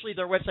 Actually,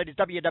 their website is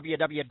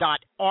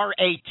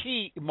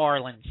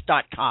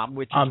www.ratmarlins.com,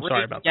 which is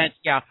sorry about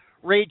that.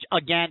 Rage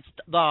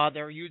Against the.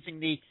 They're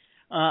using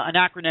an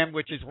acronym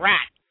which is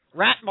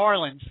Rat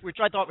Marlins, which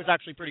I thought was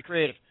actually pretty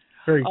creative.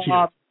 Very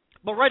cute.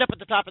 But right up at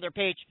the top of their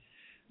page,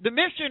 the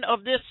mission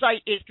of this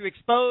site is to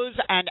expose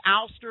and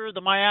ouster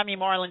the Miami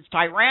Marlins'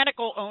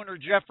 tyrannical owner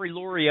Jeffrey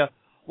Loria,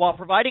 while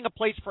providing a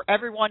place for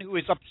everyone who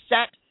is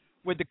upset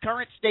with the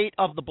current state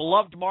of the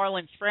beloved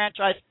Marlins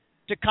franchise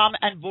to come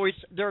and voice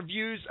their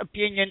views,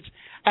 opinions,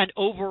 and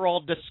overall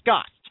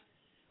disgust.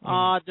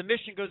 The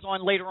mission goes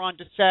on later on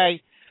to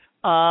say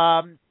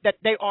that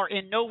they are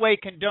in no way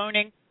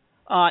condoning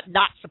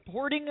not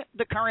supporting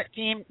the current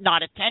team,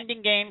 not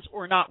attending games,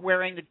 or not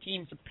wearing the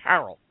team's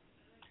apparel.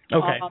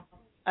 Okay.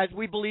 As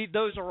we believe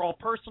those are all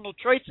personal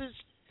choices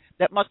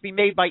that must be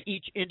made by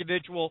each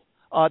individual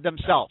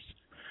themselves.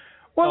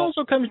 Well, it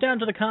also comes down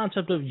to the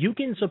concept of you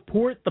can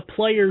support the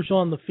players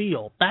on the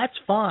field. That's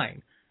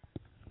fine.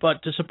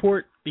 But to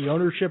support the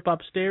ownership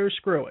upstairs,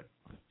 screw it.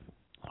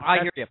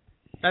 I hear you.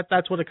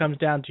 That's what it comes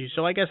down to.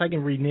 So I guess I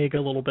can renege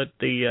a little bit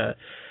the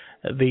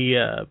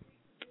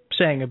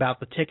saying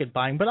about the ticket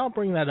buying, but I'll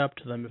bring that up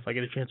to them if I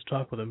get a chance to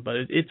talk with them. But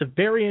it's a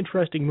very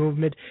interesting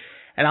movement,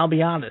 and I'll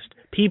be honest,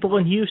 people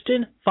in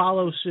Houston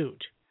follow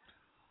suit.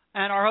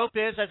 And our hope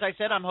is, as I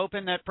said, I'm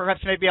hoping that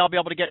perhaps maybe I'll be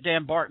able to get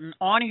Dan Barton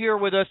on here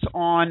with us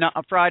on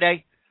a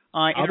Friday in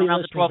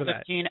around the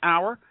 12:15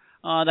 hour.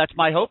 That's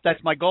my hope.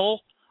 That's my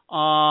goal.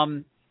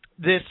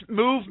 This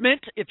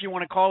movement, if you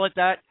want to call it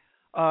that,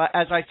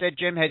 as I said,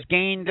 Jim, has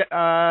gained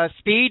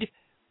speed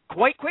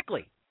quite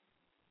quickly,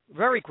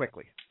 very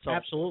quickly. So.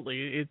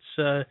 Absolutely.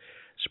 It's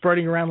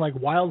spreading around like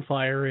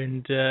wildfire,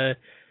 and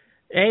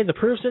hey, the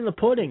proof's in the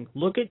pudding.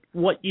 Look at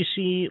what you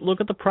see. Look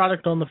at the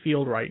product on the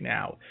field right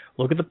now.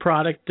 Look at the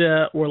product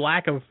or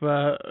lack of,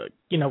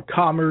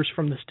 commerce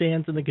from the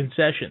stands and the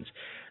concessions.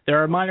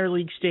 There are minor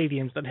league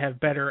stadiums that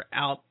have better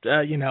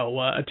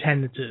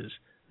attendances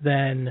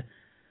than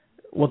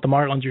what the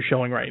Marlins are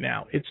showing right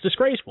now. It's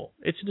disgraceful.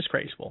 It's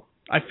disgraceful.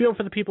 I feel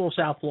for the people of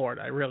South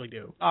Florida. I really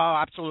do. Oh,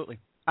 absolutely.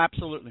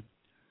 Absolutely.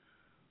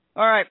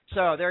 All right,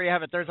 so there you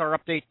have it. There's our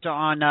update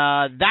on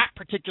that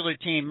particular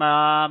team.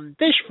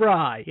 Fish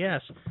fry,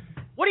 yes.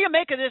 What do you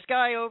make of this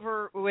guy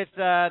over with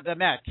the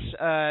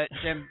Mets,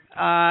 Jim?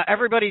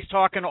 Everybody's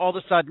talking all of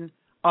a sudden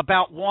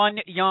about one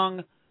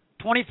young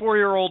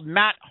 24-year-old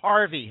Matt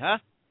Harvey, huh?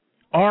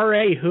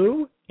 R.A.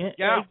 who?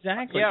 Yeah,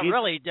 exactly. Yeah,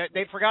 really.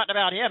 They've forgotten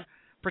about him,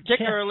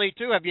 particularly,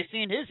 too. Have you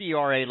seen his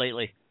ERA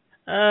lately?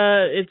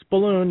 It's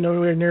ballooned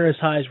nowhere near as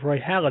high as Roy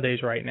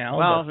Halladay's right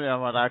now.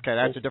 Okay,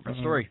 that's a different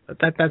story.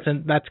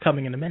 That's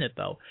coming in a minute,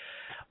 though.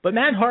 But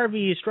Matt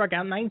Harvey struck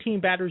out 19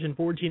 batters in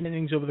 14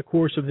 innings over the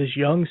course of this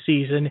young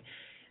season.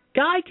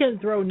 Guy can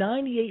throw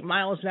 98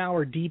 miles an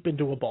hour deep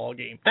into a ball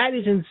game. That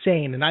is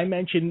insane. And I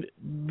mentioned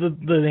the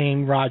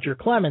name Roger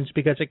Clemens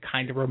because it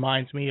kind of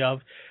reminds me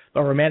of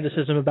the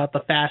romanticism about the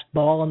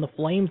fastball and the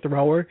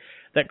flamethrower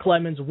that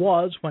Clemens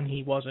was when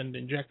he wasn't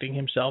injecting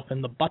himself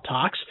in the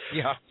buttocks.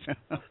 Yeah.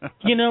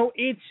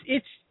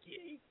 It's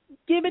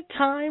give it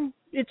time.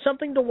 It's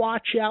something to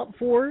watch out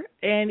for.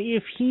 And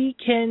if he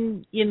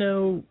can,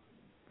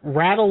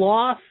 rattle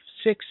off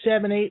 6,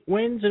 7, 8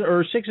 wins,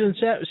 or 6,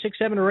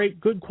 7, or 8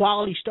 good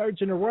quality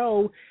starts in a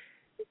row,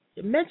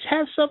 Mets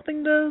have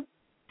something to,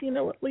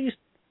 at least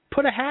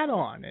put a hat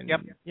on and,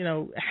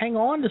 hang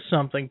on to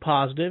something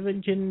positive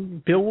and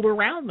can build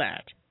around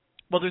that.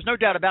 Well, there's no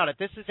doubt about it.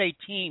 This is a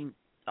team,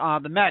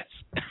 the Mets,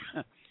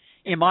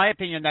 in my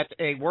opinion, that's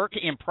a work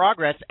in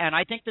progress, and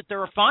I think that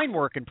they're a fine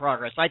work in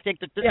progress. I think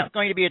that this is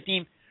going to be a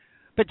team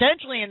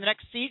potentially in the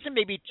next season,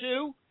 maybe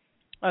 2,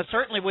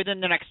 certainly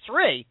within the next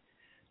 3,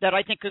 that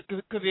I think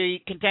could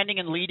be contending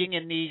and leading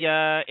in the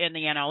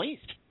NL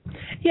East.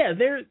 Yeah,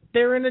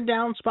 they're in a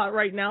down spot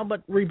right now,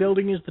 but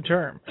rebuilding is the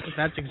term.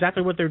 That's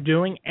exactly what they're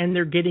doing, and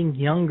they're getting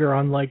younger.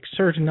 Unlike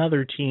certain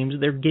other teams,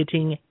 they're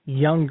getting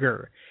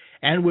younger,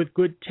 and with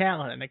good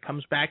talent. And it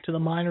comes back to the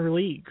minor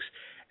leagues,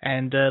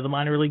 and the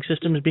minor league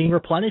system is being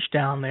replenished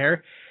down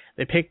there.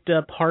 They picked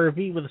up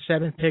Harvey with a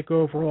 7th pick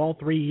overall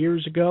 3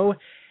 years ago.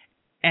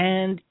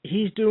 And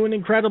he's doing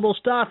incredible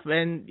stuff.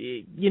 And,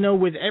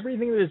 with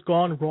everything that has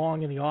gone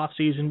wrong in the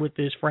offseason with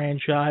this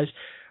franchise,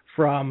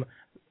 from,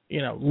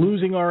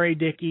 losing R.A.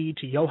 Dickey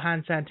to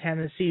Johan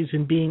Santana's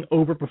season being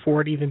over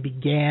before it even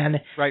began.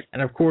 Right.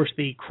 And, of course,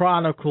 the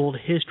chronicled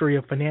history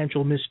of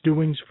financial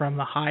misdoings from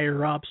the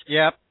higher-ups.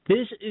 Yep.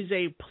 This is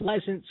a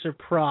pleasant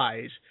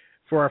surprise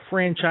for a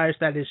franchise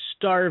that is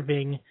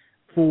starving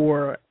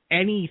for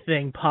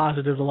anything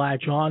positive to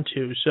latch on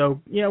to.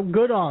 So,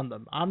 good on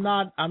them. I'm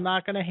not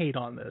going to hate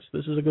on this.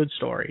 This is a good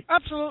story.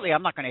 Absolutely.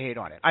 I'm not going to hate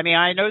on it. I mean,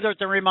 I know that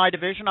they're in my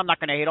division. I'm not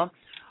going to hate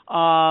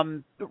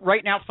on.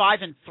 Right now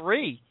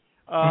 5-3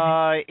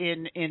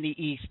 in the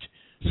East.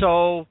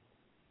 So,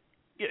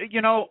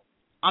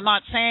 I'm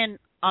not saying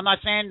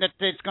that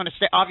it's going to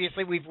stay.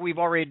 Obviously, we've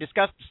already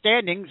discussed the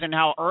standings and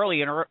how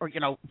early and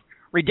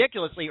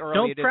ridiculoly early.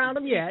 Don't it is. crown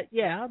them yet,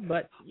 yeah,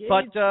 but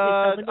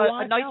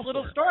a nice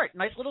little start.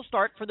 Nice little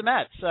start for the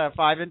Mets,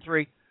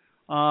 5-3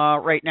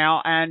 right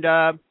now, and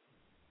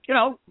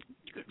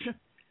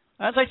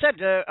as I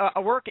said,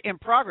 a work in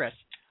progress.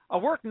 A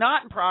work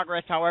not in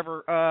progress,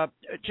 however,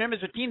 Jim, is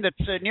a team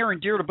that's near and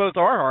dear to both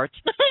our hearts.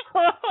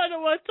 I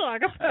don't want to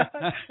talk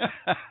about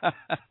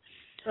it.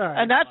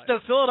 And that's the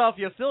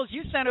Philadelphia Phils.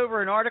 You sent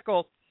over an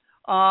article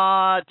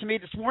to me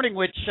this morning,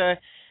 which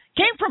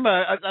came from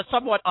a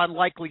somewhat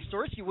unlikely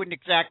source. You wouldn't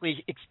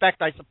exactly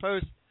expect, I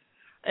suppose,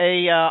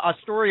 a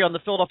story on the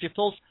Philadelphia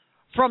Phils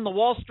from the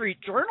Wall Street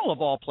Journal, of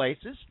all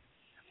places.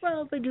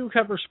 Well, they do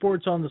cover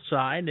sports on the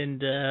side,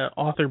 and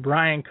author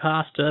Brian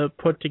Costa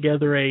put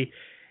together a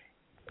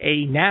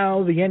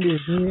now the end is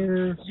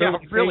near,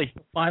 really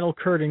final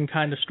curtain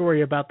kind of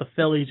story about the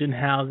Phillies and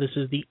how this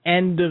is the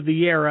end of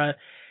the era,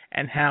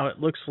 and how it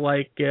looks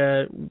like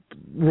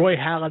Roy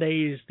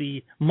Halladay is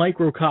the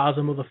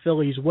microcosm of the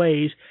Phillies'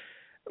 ways.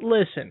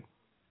 Listen,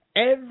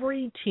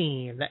 every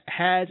team that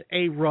has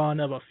a run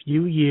of a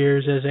few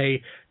years as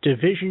a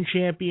division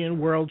champion,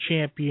 world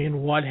champion,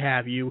 what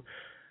have you,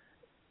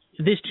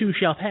 this too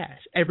shall pass.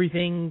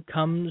 Everything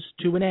comes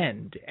to an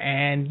end.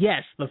 And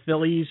yes, the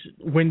Phillies'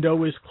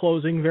 window is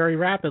closing very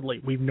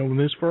rapidly. We've known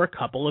this for a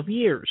couple of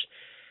years.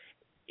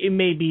 It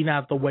may be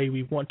not the way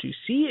we want to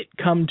see it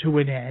come to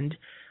an end,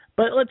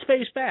 but let's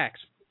face facts.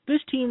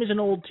 This team is an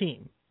old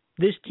team.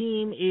 This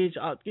team is,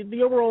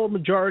 the overall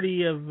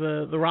majority of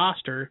the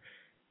roster,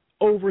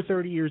 over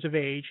 30 years of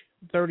age,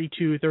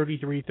 32,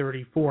 33,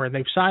 34, and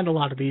they've signed a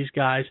lot of these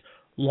guys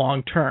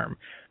long-term.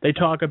 They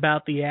talk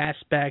about the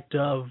aspect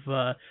of,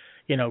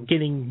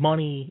 getting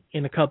money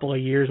in a couple of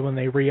years when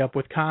they re-up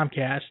with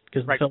Comcast,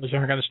 because the Phillies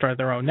aren't going to start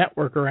their own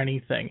network or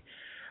anything.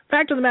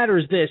 Fact of the matter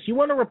is this: you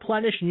want to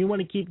replenish and you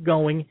want to keep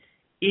going.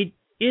 It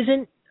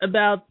isn't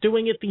about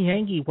doing it the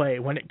Yankee way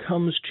when it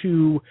comes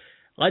to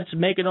let's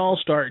make an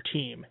all-star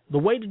team. The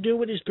way to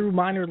do it is through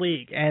minor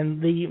league,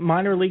 and the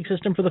minor league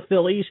system for the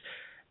Phillies,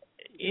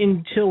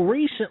 until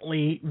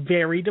recently,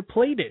 very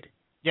depleted.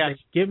 Yes.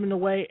 They've given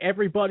away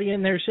everybody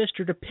and their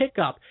sister to pick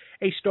up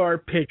a star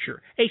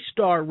pitcher, a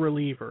star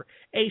reliever,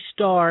 a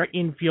star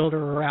infielder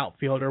or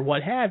outfielder,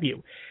 what have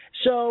you.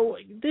 So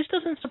this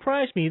doesn't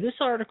surprise me. This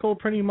article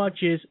pretty much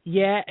is,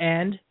 yeah,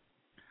 and...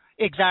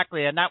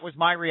 Exactly, and that was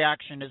my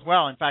reaction as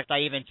well. In fact, I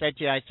even said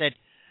to you, I said,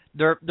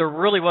 there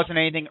really wasn't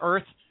anything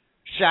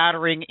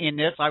earth-shattering in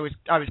this. I was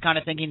kind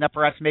of thinking that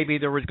perhaps maybe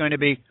there was going to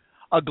be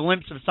a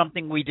glimpse of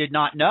something we did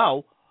not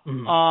know.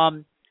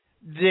 Mm-hmm.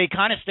 They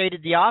kind of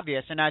stated the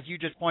obvious, and as you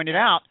just pointed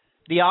out,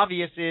 the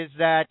obvious is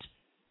that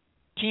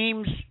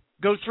teams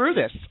go through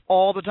this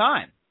all the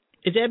time.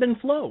 It's ebb and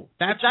flow.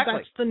 That's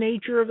the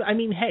nature of. I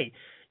mean, hey,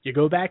 you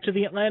go back to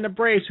the Atlanta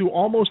Braves, who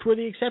almost were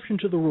the exception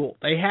to the rule.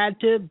 They had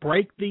to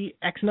break the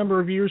X number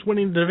of years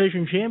winning the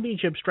division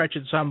championship stretch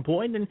at some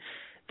point, and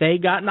they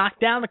got knocked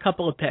down a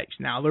couple of pegs.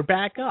 Now they're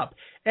back up.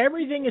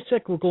 Everything is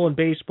cyclical in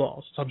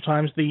baseball.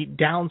 Sometimes the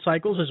down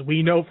cycles, as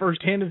we know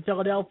firsthand in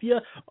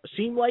Philadelphia,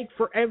 seem like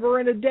forever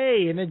and a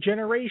day, in a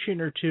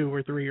generation or 2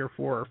 or 3 or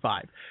 4 or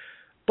 5.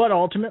 But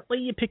ultimately,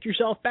 you pick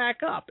yourself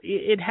back up.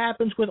 It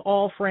happens with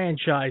all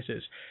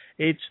franchises.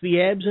 It's the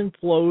ebbs and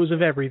flows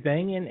of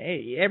everything, and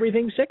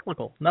everything's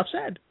cyclical. Enough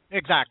said.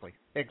 Exactly.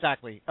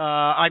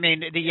 I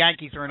mean, the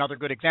Yankees are another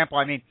good example.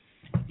 I mean,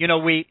 you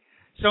know,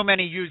 so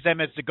many use them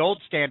as the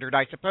gold standard,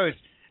 I suppose,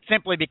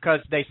 simply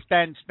because they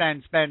spend.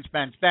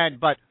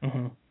 But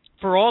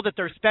for all that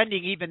they're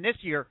spending even this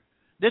year,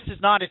 this is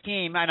not a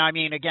team. And I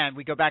mean, again,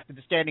 we go back to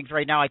the standings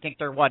right now. I think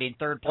they're, in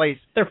third place?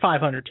 They're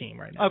 500 team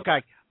right now.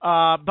 Okay.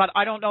 But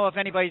I don't know if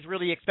anybody's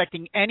really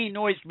expecting any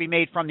noise to be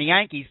made from the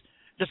Yankees,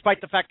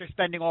 despite the fact they're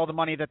spending all the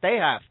money that they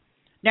have.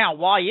 Now,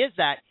 why is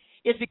that?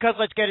 It's because,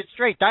 let's get it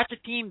straight, that's a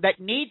team that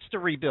needs to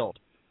rebuild.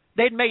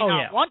 They may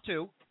not want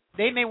to.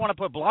 They may want to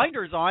put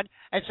blinders on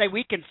and say,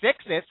 we can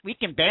fix this, we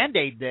can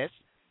Band-Aid this.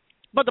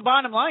 But the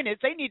bottom line is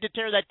they need to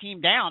tear that team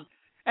down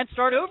and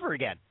start over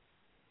again.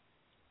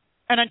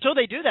 And until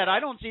they do that, I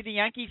don't see the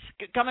Yankees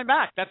coming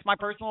back. That's my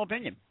personal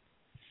opinion.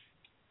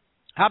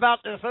 How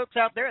about the folks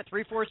out there at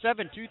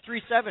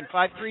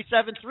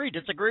 347-237-5373?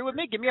 Disagree with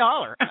me? Give me a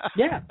holler.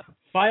 Yeah,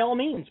 by all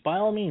means.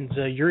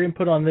 Your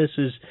input on this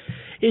is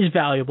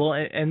valuable.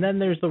 And then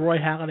there's the Roy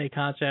Halladay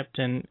concept.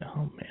 And,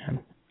 oh, man.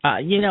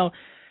 You know,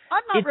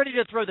 I'm not ready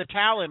to throw the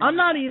towel in. I'm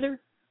not either.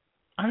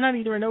 I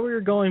know where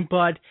you're going,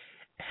 but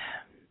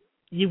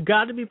you've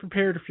got to be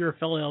prepared if you're a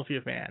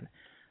Philadelphia fan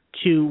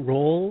to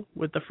roll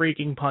with the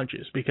freaking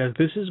punches, because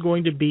this is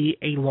going to be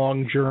a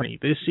long journey.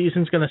 This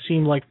season's going to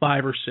seem like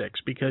 5 or 6,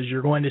 because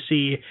you're going to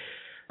see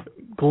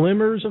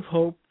glimmers of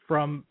hope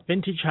from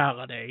vintage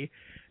Halladay.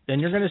 Then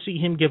you're going to see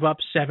him give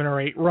up 7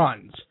 or 8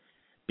 runs,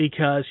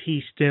 because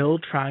he's still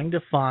trying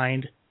to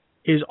find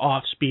his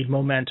off-speed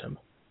momentum.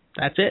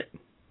 That's it.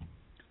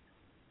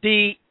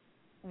 The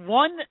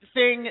one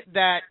thing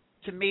that,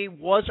 to me,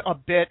 was a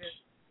bit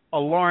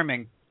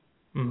alarming,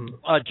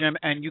 Jim,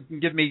 and you can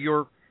give me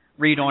your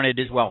read on it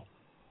as well,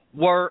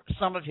 were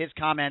some of his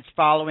comments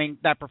following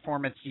that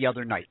performance the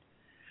other night.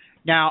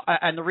 Now,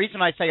 and the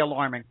reason I say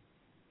alarming,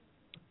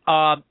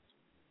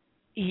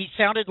 he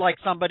sounded like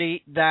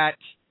somebody that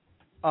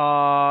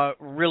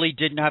really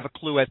didn't have a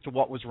clue as to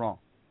what was wrong.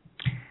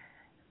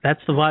 That's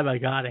the vibe I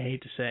got, I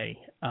hate to say.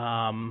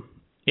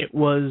 It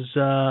was...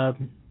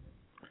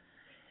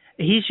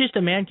 he's just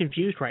a man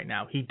confused right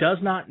now. He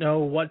does not know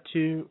what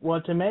to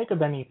make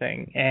of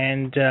anything,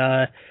 and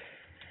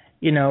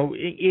you know,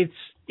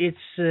 it's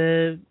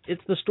the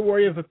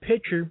story of a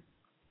pitcher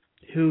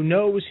who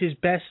knows his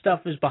best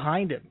stuff is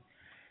behind him.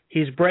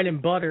 His bread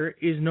and butter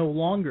is no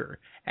longer,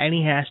 and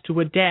he has to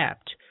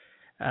adapt.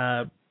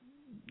 The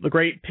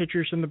great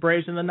pitchers from the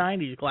Braves in the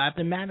 90s,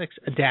 Glavine and Maddox,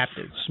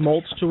 adapted.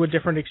 Smoltz, to a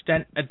different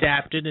extent,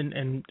 adapted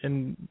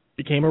and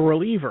became a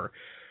reliever.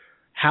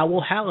 How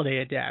will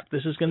Halladay adapt?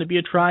 This is going to be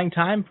a trying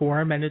time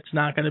for him, and it's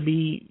not going to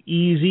be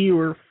easy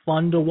or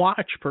fun to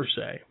watch, per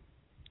se.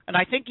 And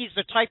I think he's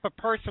the type of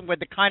person with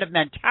the kind of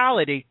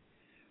mentality,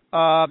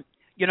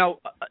 you know,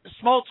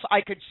 Smoltz,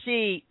 I could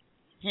see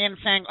him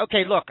saying,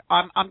 okay, look,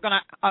 I'm going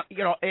to,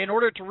 you know, in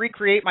order to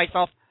recreate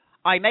myself,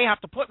 I may have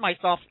to put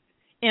myself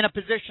in a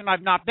position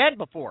I've not been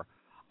before.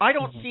 I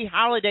don't see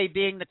Halladay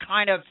being the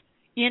kind of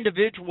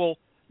individual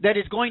that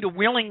is going to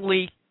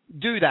willingly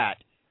do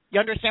that. You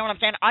understand what I'm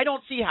saying? I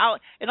don't see how.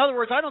 In other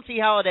words, I don't see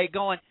Halladay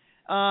going,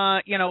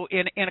 you know,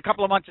 in a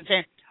couple of months and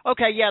saying,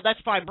 okay, yeah, that's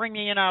fine, bring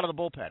me in out of the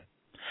bullpen.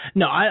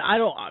 No, I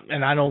don't,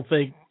 and I don't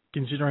think,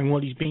 considering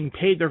what he's being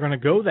paid, they're going to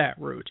go that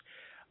route.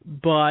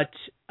 But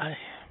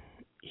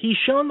he's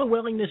shown the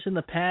willingness in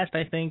the past,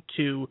 I think,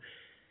 to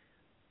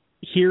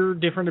hear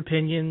different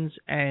opinions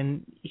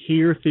and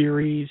hear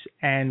theories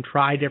and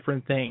try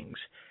different things.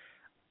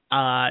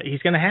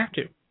 He's going to have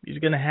to. He's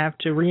going to have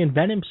to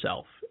reinvent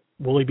himself.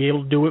 Will he be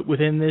able to do it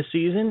within this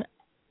season?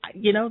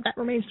 You know, that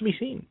remains to be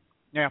seen.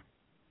 Yeah.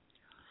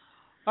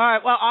 All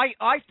right. Well, I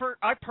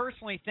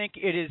personally think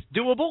it is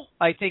doable.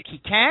 I think he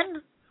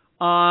can.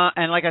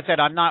 And like I said,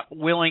 I'm not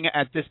willing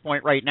at this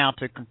point right now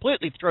to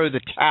completely throw the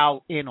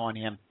towel in on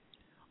him.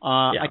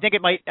 I think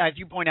it might, as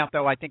you point out,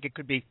 though, I think it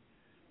could be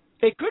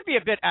it could be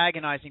a bit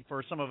agonizing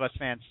for some of us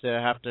fans to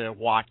have to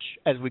watch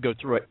as we go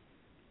through it.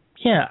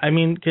 Yeah, I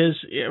mean, because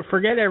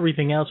forget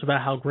everything else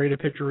about how great a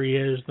pitcher he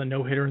is, the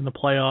no-hitter in the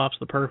playoffs,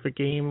 the perfect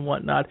game and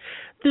whatnot.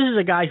 This is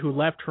a guy who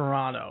left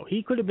Toronto.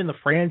 He could have been the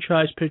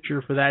franchise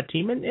pitcher for that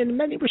team, and in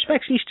many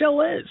respects he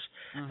still is.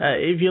 Mm-hmm.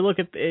 If you look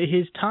at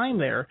his time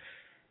there,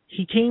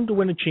 he came to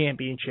win a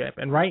championship,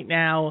 and right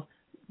now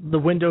the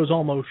window's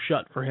almost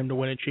shut for him to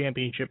win a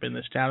championship in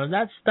this town, and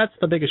that's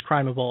the biggest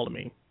crime of all to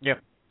me.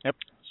 Yep.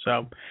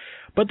 So,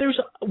 but there's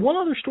one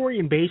other story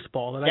in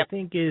baseball that I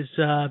think is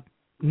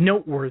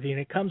noteworthy,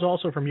 and it comes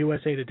also from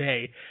USA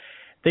Today.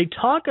 They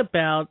talk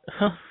about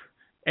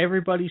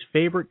everybody's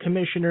favorite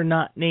commissioner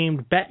not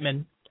named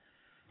Bettman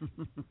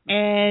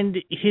and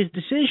his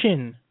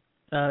decision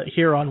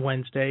here on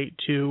Wednesday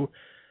to,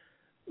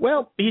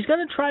 well, he's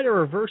going to try to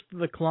reverse the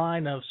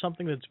decline of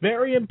something that's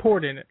very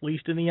important, at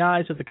least in the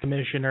eyes of the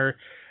commissioner,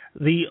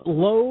 the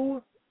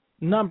low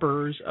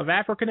numbers of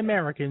African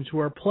Americans who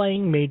are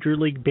playing Major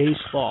League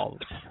Baseball.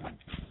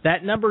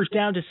 That number's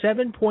down to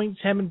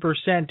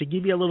 7.7%. To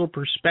give you a little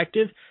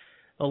perspective,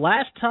 the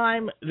last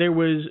time there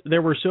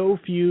were so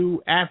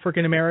few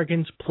African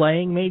Americans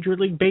playing Major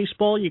League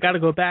Baseball, you got to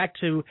go back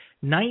to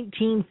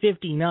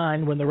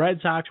 1959 when the Red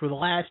Sox were the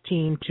last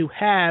team to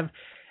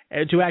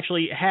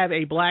actually have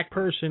a black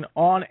person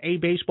on a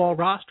baseball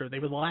roster. They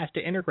were the last to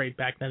integrate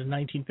back then in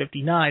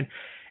 1959.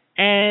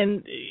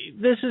 And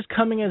this is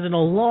coming as an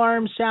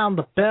alarm, sound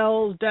the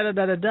bells,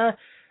 da-da-da-da-da.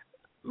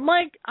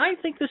 Mike, I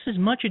think this is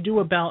much ado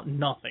about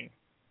nothing.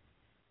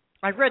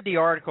 I read the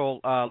article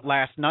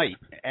last night,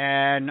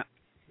 and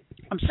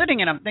I'm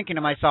sitting and I'm thinking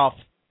to myself,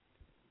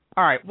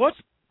 all right, what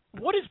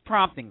is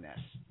prompting this?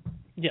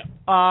 Yeah.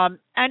 And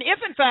if,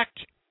 in fact,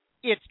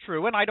 it's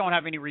true, and I don't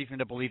have any reason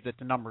to believe that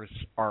the numbers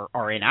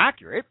are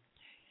inaccurate,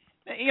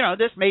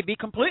 this may be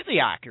completely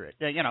accurate.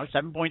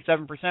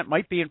 7.7%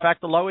 might be, in fact,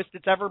 the lowest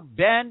it's ever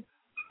been,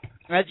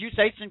 as you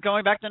say, since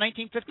going back to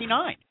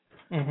 1959.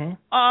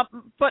 Mm-hmm.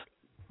 But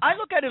I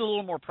look at it a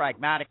little more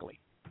pragmatically.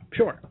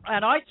 Sure.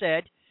 And I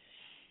said,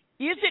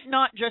 is it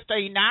not just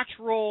a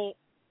natural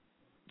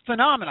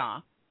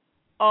phenomena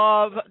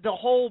of the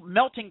whole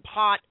melting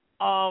pot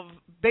of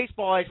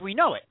baseball as we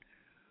know it?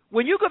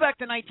 When you go back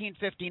to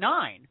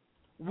 1959,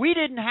 we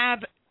didn't have,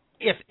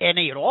 if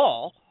any at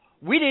all,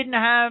 we didn't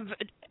have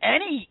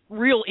any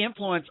real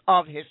influence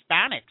of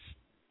Hispanics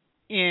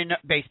in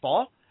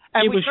baseball.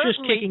 And it was just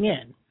kicking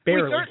in.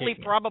 Barely we certainly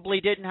kicking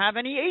probably didn't have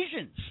any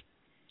Asians.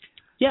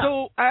 Yeah.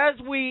 So as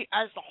the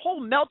whole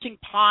melting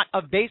pot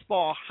of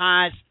baseball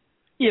has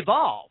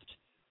evolved,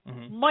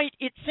 mm-hmm. might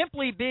it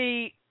simply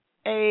be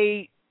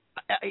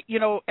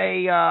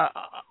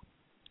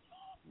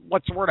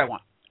what's the word I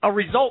want? A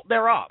result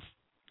thereof.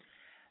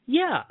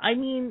 Yeah, I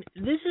mean,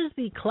 this is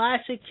the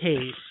classic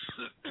case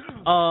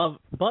of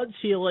Bud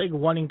Selig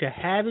wanting to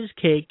have his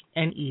cake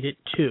and eat it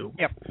too.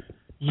 Yep.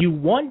 You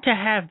want to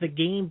have the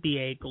game be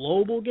a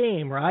global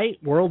game,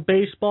 right? World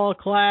Baseball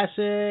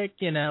Classic,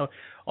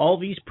 all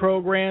these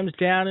programs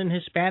down in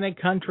Hispanic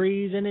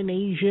countries and in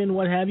Asia and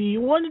what have you.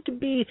 You want it to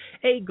be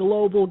a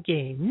global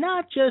game,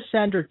 not just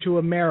centered to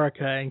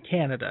America and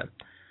Canada.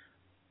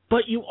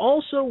 But you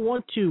also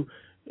want to,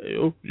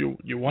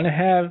 you want to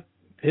have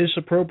this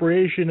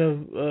appropriation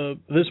of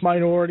this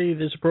minority,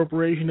 this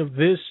appropriation of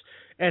this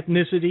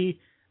ethnicity.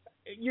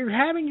 You're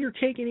having your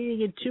cake and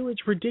eating it too.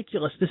 It's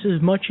ridiculous. This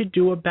is much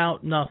ado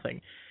about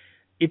nothing.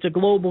 It's a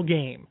global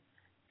game.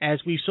 As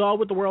we saw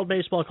with the World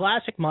Baseball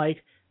Classic,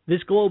 Mike,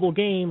 this global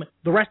game,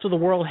 the rest of the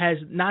world has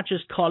not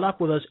just caught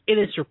up with us, it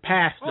has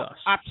surpassed us.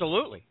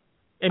 Absolutely.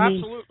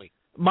 Absolutely.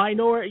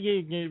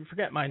 You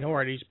forget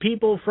minorities.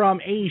 People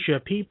from Asia,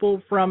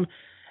 people from,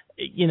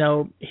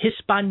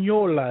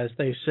 Hispaniola, as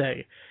they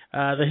say,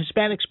 the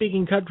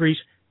Hispanic-speaking countries,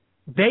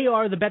 they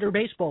are the better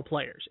baseball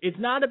players. It's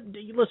not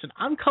listen,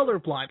 I'm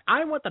colorblind.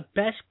 I want the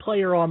best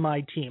player on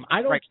my team.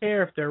 I don't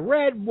care if they're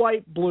red,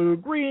 white, blue,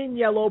 green,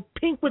 yellow,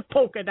 pink with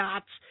polka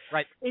dots.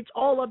 Right. It's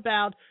all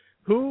about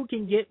who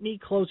can get me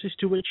closest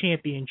to a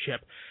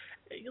championship.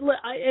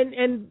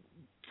 And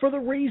for the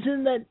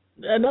reason that,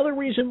 another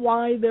reason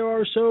why there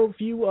are so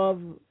few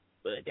of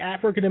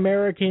African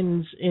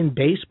Americans in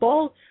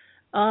baseball,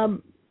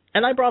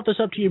 and I brought this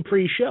up to you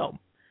pre-show,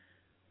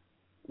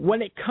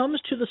 when it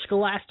comes to the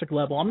scholastic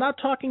level, I'm not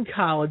talking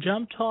college,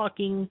 I'm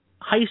talking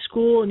high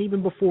school and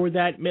even before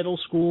that, middle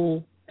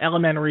school,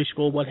 elementary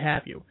school, what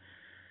have you.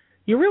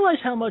 You realize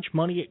how much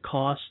money it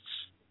costs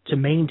to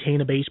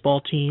maintain a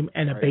baseball team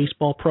and a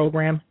baseball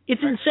program?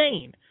 It's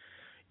insane.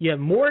 You have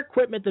more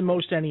equipment than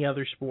most any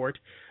other sport.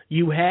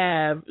 You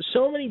have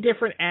so many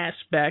different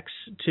aspects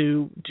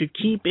to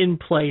keep in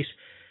place.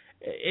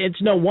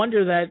 It's no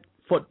wonder that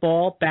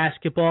football,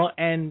 basketball,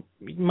 and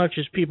much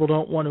as people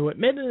don't want to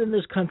admit it in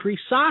this country,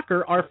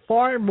 soccer are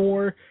far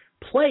more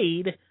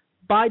played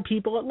by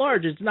people at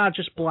large. It's not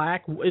just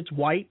black, it's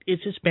white,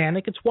 it's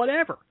Hispanic, it's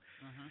whatever.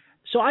 Mm-hmm.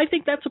 So I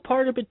think that's a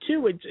part of it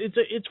too.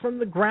 It's from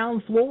the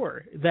ground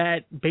floor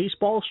that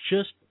baseball's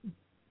just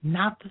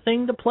not the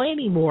thing to play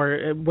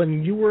anymore.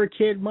 When you were a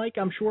kid, Mike,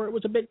 I'm sure it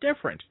was a bit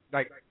different.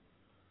 Right.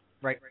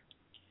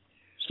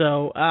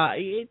 So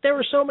there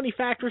were so many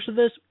factors to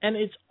this, and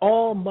it's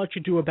all much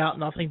ado about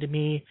nothing to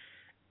me.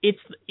 If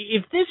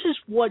this is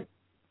what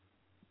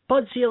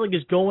Bud Selig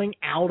is going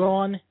out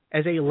on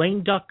as a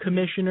lame duck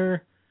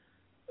commissioner,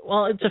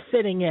 well, it's a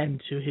fitting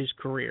end to his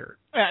career.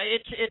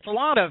 It's a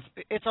lot of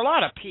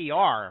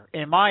PR,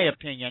 in my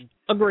opinion.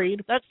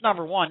 Agreed. That's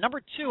number one.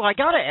 Number two, I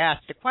got to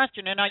ask the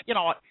question, and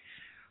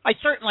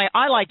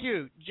I like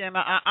you, Jim.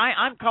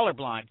 I'm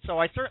colorblind, so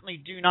I certainly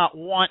do not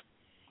want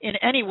in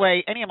any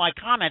way any of my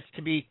comments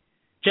to be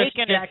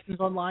taken. Jackson's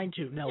online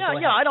too. No,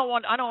 I don't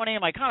want any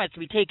of my comments to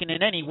be taken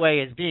in any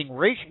way as being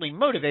racially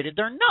motivated.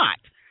 They're not.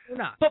 They're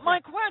not. But my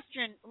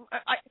question,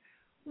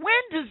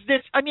 when does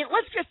this? I mean,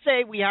 let's just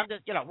say we have this.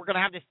 We're going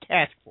to have this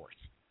task force,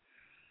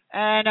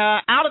 and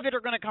out of it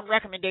are going to come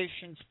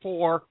recommendations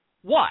for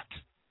what?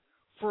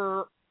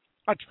 For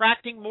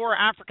attracting more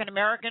African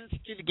Americans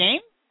to the game?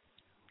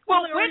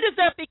 Well, when does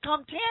that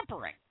become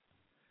tampering?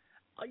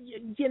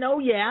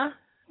 Yeah.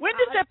 When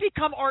does that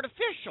become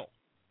artificial?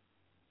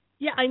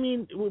 Yeah, I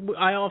mean,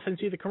 I often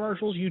see the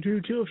commercials. You do,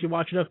 too, if you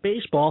watch enough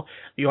baseball.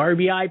 The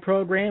RBI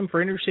program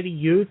for inner-city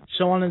youth,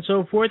 so on and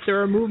so forth.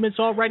 There are movements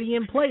already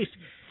in place.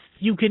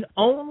 You can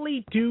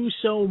only do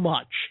so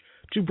much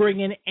to bring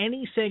in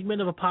any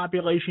segment of a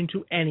population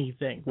to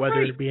anything,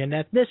 whether it be an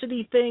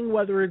ethnicity thing,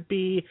 whether it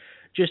be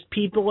just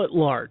people at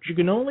large. You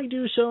can only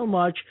do so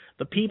much.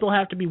 The people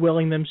have to be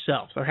willing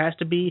themselves. There has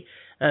to be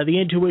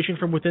the intuition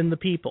from within the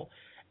people.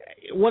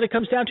 What it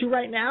comes down to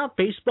right now,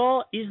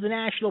 baseball is the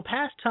national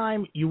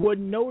pastime. You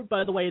wouldn't know it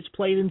by the way it's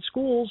played in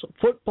schools.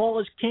 Football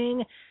is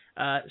king.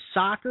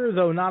 Soccer,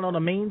 though not on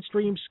a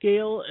mainstream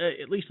scale,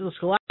 at least at the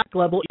scholastic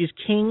level, is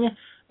king.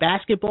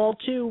 Basketball,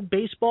 too.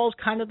 Baseball's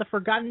kind of the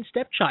forgotten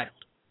stepchild.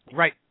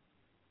 Right.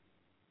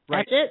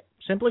 That's it,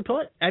 simply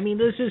put. I mean,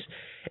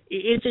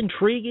 it's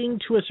intriguing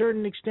to a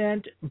certain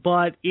extent,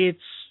 but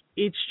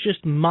it's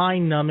just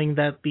mind-numbing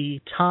that the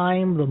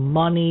time, the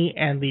money,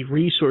 and the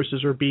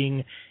resources are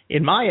being,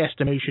 in my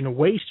estimation,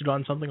 wasted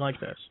on something like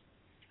this.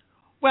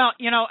 Well,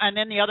 and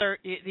then the other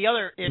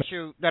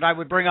issue that I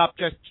would bring up,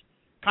 just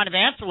kind of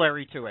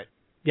ancillary to it.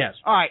 Yes.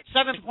 All right,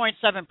 7.7%,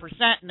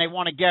 and they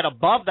want to get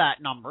above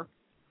that number.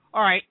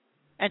 All right,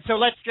 and so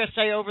let's just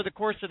say over the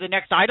course of the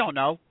next,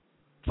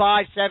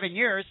 5-7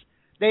 years,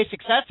 they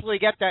successfully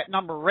get that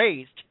number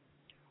raised.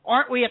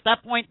 Aren't we at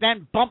that point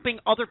then bumping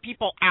other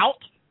people out?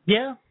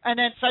 Yeah. And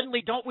then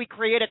suddenly don't we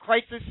create a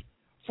crisis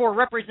for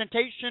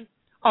representation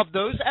of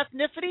those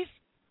ethnicities?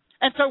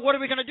 And so what are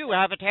we going to do?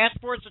 Have a task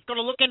force that's going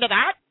to look into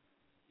that?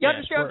 You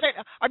understand what I'm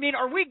saying? I mean,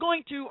 are we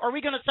going to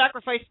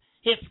sacrifice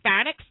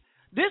Hispanics?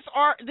 This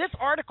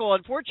article,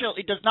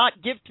 unfortunately, does not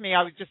give to me.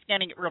 I was just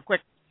scanning it real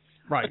quick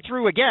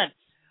through again.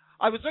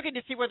 I was looking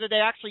to see whether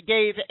they actually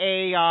gave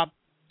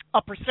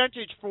a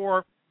percentage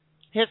for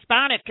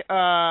Hispanic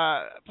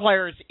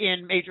players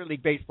in Major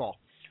League Baseball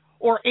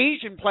or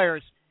Asian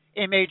players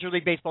in Major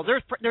League Baseball.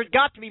 There's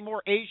got to be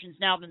more Asians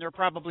now than there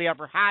probably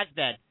ever has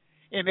been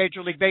in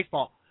Major League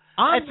Baseball.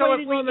 I'm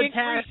waiting on the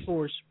task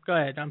force. Go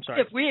ahead. I'm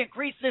sorry. If we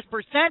increase this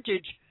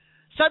percentage,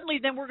 suddenly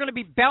then we're going to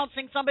be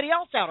bouncing somebody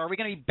else out. Are we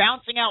going to be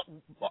bouncing out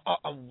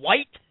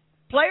white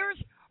players?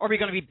 Are we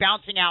going to be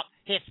bouncing out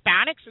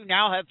Hispanics who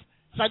now have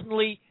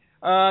suddenly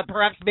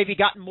perhaps maybe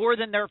gotten more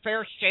than their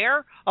fair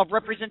share of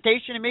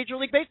representation in Major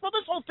League Baseball?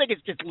 This whole thing is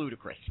just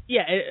ludicrous.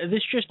 Yeah,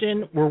 this just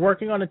in. We're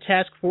working on a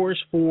task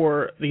force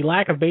for the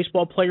lack of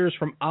baseball players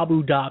from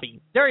Abu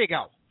Dhabi. There you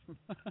go.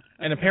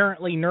 And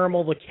apparently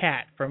Nermal the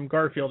cat from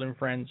Garfield and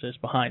Friends is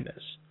behind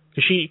this.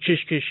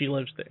 Because she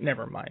lives there.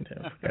 Never mind.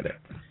 Forget it.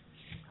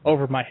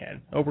 Over my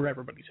head. Over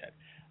everybody's head.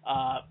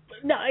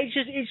 No,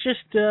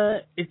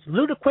 it's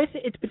ludicrous.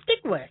 It's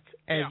ridiculous,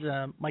 as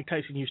Mike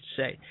Tyson used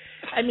to say.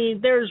 I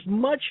mean, there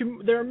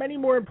are many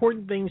more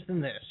important things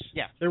than this.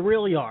 Yeah. There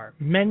really are.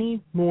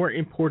 Many more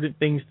important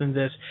things than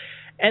this.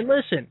 And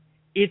listen,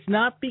 it's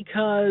not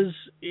because,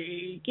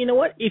 you know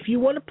what, if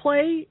you want to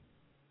play,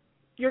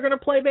 you're going to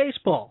play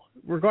baseball,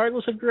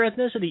 regardless of your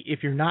ethnicity.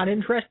 If you're not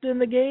interested in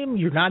the game,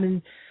 you're not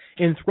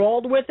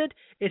enthralled with it,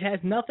 it has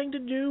nothing to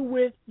do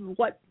with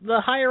what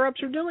the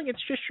higher-ups are doing. It's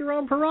just your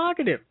own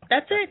prerogative.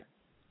 That's it.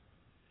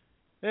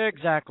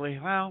 Exactly.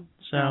 Well,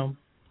 so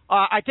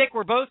I think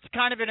we're both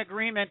kind of in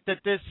agreement that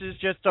this is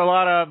just a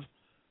lot of,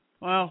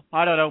 well,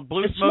 I don't know,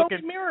 blue smoke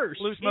and mirrors.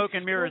 Blue smoke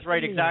and mirrors,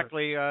 right?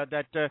 Exactly. Our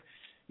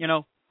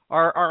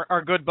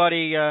good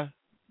buddy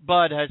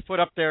Bud has put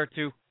up there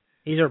to.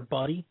 He's our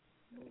buddy.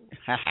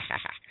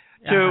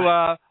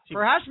 To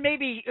perhaps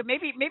maybe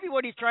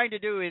what he's trying to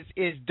do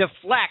is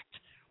deflect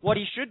what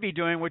he should be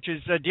doing, which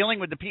is dealing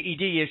with the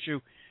PED issue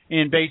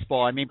in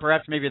baseball. I mean,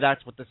 perhaps maybe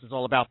that's what this is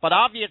all about. But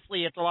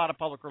obviously, it's a lot of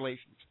public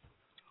relations,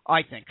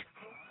 I think.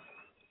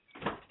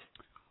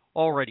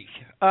 Alrighty.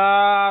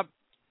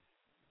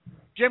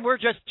 Jim, we're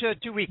just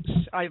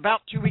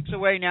about 2 weeks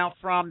away now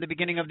from the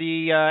beginning of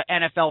the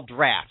NFL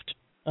draft.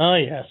 Oh,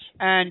 yes.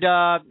 And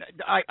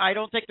I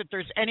don't think that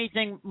there's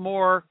anything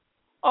more,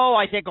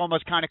 I think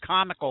almost kind of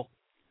comical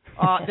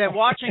than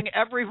watching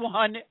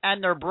everyone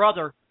and their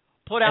brother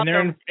put out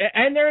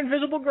their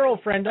invisible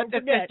girlfriend, don't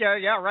forget.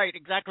 Yeah, right,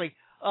 exactly.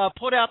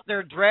 put out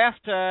their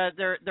draft,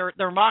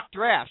 their mock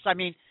drafts. I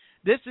mean,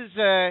 this is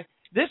a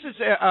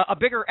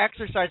bigger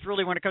exercise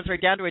really when it comes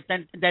right down to it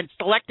than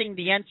selecting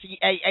the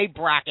NCAA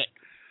bracket.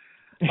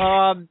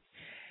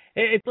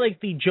 It's like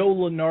the Joe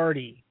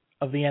Lunardi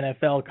of the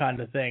NFL kind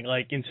of thing.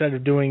 Like, instead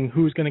of doing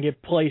who's going to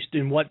get placed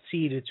in what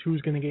seed, it's who's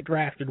going to get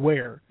drafted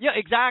where. Yeah,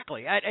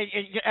 exactly. I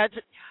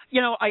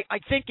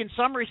think in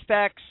some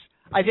respects,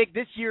 I think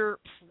this year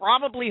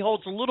probably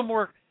holds a little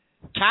more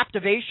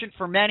captivation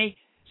for many,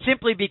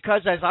 simply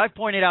because, as I've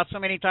pointed out so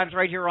many times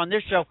right here on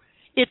this show,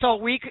 it's a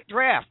weak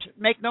draft.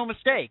 Make no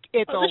mistake.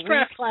 It's this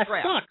draft class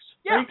sucks.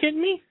 Yeah. Are you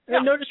kidding me? Yeah.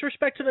 No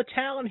disrespect to the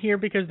talent here,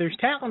 because there's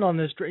talent on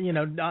this,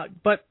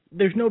 but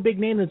there's no big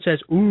name that says,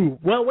 ooh,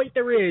 well, wait,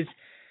 there is,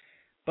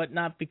 but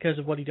not because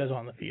of what he does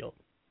on the field.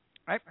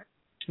 Right.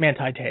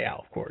 Manti Te'o,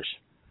 of course.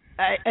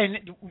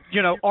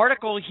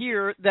 Article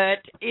here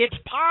that it's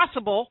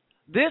possible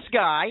this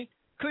guy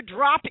could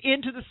drop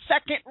into the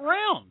second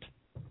round.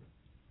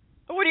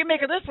 What do you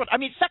make of this one? I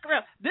mean, second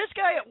round. This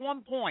guy at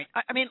one point,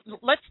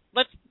 let's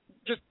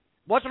just,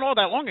 wasn't all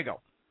that long ago,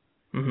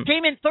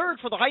 came in third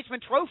for the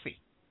Heisman Trophy.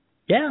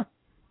 Yeah.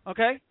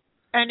 Okay?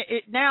 And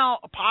it now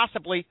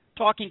possibly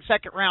talking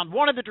second round.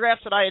 One of the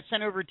drafts that I had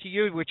sent over to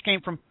you, which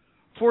came from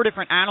 4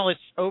 different analysts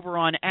over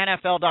on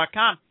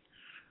NFL.com,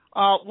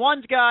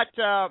 one's got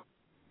Te'o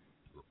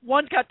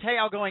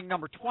going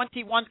number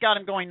 20, one's got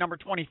him going number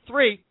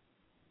 23,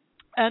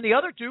 and the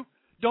other 2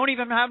 don't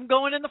even have him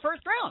going in the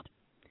first round.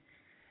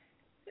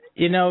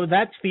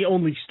 That's the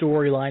only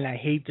storyline, I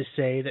hate to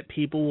say, that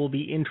people will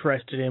be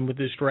interested in with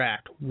this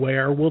draft.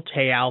 Where will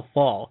Te'o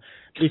fall?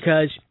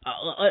 Because,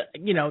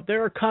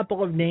 there are a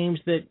couple of names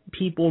that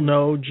people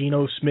know,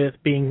 Geno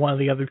Smith being one of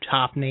the other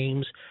top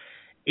names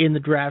in the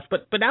draft.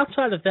 But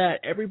outside of that,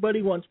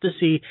 everybody wants to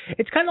see.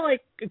 It's kind of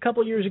like a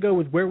couple of years ago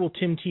with where will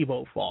Tim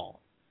Tebow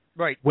fall?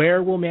 Right.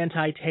 Where will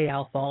Manti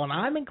Te'o fall? And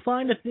I'm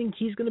inclined to think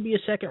he's going to be a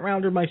second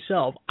rounder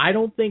myself. I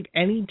don't think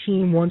any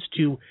team wants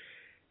to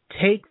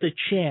take the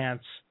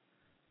chance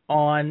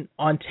on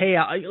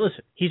Te'o.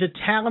 Listen, he's a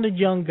talented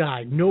young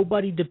guy.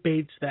 Nobody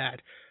debates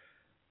that.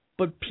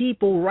 But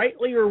people,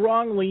 rightly or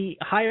wrongly,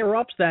 higher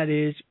ups that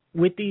is,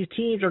 with these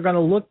teams are going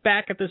to look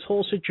back at this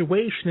whole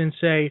situation and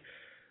say,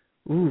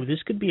 ooh,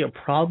 this could be a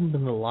problem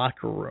in the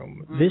locker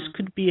room. Mm-hmm. This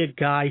could be a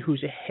guy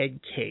who's a head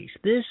case.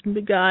 This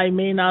guy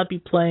may not be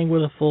playing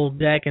with a full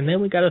deck. And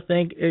then we got to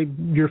think,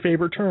 your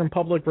favorite term,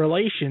 public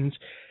relations,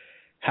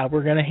 how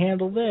we're going to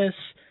handle this.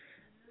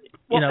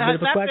 Well, a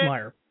bit of a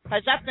quagmire.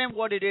 Has that been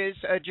what it is,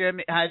 Jim?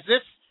 Has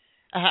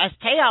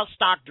Te'o's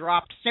stock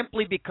dropped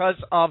simply because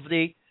of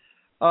the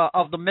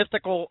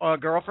mythical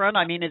girlfriend?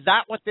 I mean, is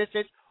that what this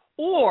is?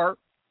 Or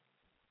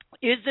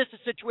is this a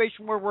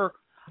situation where we're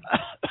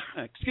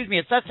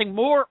assessing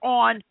more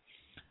on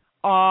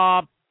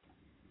talent?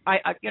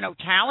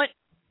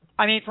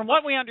 I mean, from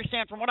what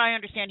I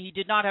understand, he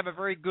did not have a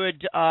very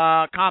good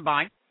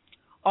combine,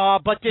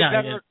 but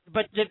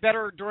did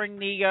better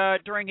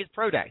during his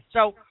pro day.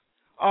 So,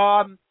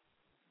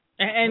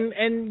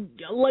 and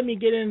let me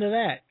get into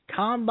that.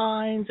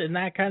 Combines and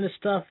that kind of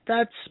stuff,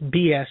 that's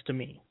BS to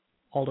me,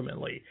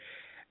 ultimately.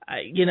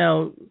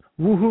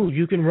 Woohoo,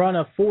 you can run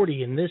a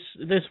 40 in this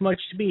much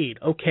speed.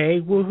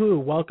 Okay,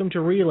 woohoo, welcome to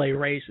relay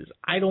races.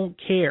 I don't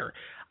care.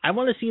 I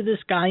want to see this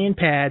guy in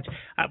pads.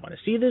 I want to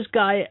see this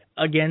guy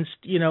against,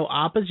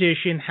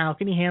 opposition. How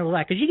can he handle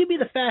that? Because you can be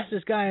the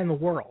fastest guy in the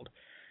world.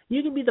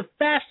 You can be the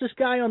fastest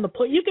guy on the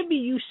play. You can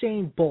be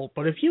Usain Bolt,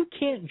 but if you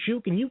can't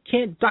juke and you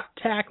can't duck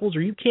tackles,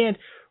 or you can't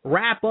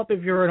wrap up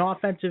if you're an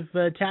offensive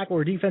tackle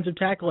or defensive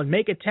tackle and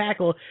make a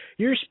tackle,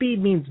 your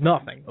speed means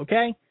nothing,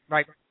 okay?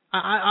 Right.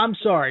 I'm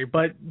sorry,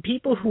 but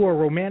people who are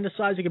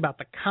romanticizing about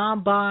the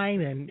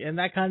combine and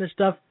that kind of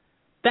stuff,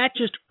 that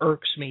just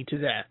irks me to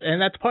death. And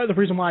that's part of the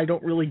reason why I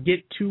don't really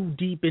get too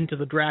deep into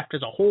the draft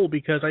as a whole,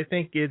 because I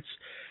think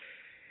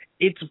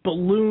it's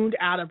ballooned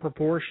out of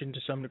proportion to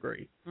some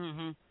degree.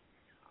 Mm-hmm.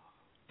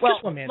 Well,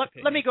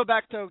 let me go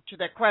back to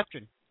that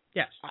question.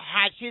 Yes.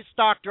 Has his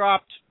stock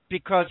dropped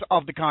because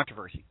of the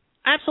controversy?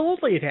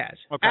 Absolutely it has.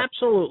 Okay.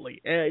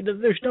 Absolutely.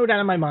 There's no doubt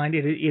in my mind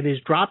it is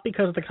dropped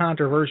because of the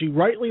controversy,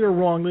 rightly or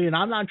wrongly, and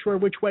I'm not sure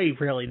which way,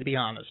 really, to be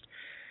honest.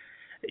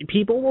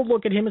 People will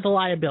look at him as a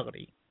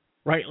liability,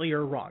 rightly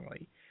or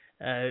wrongly.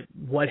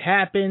 What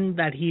happened,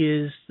 that he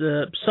is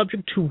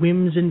subject to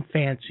whims and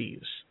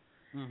fancies.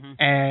 Mm-hmm.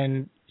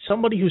 And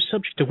somebody who's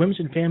subject to whims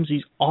and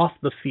fancies off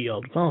the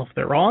field, well, if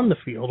they're on the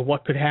field,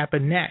 what could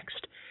happen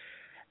next?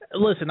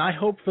 Listen, I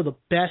hope for the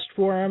best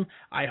for him.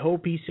 I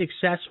hope he's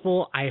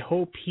successful. I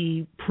hope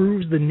he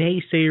proves the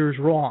naysayers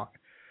wrong.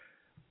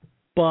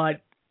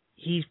 But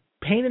he's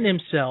painted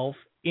himself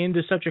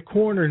into such a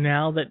corner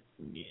now that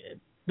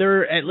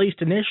there, at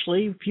least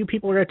initially, few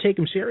people are going to take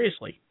him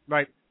seriously.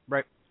 Right.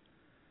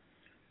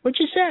 Which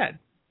is sad.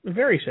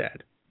 Very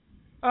sad.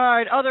 All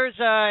right, others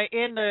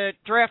in the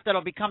draft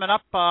that'll be coming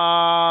up,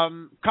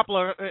 couple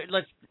of,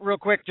 let's real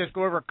quick just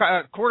go over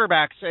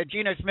quarterbacks.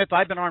 Geno Smith,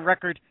 I've been on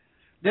record.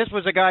 This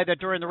was a guy that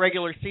during the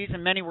regular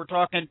season, many were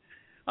talking,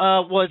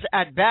 was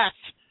at best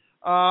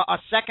a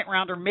second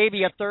rounder,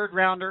 maybe a third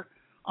rounder.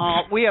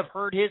 We have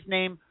heard his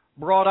name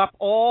brought up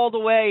all the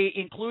way,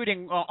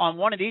 including on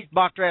one of these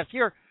mock drafts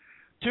here,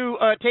 to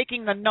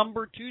taking the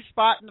number 2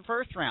 spot in the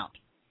first round.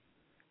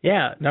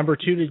 Yeah, number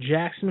 2 to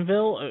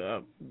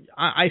Jacksonville.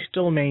 I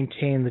still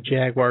maintain the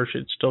Jaguars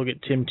should still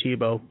get Tim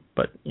Tebow,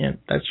 but yeah,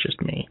 that's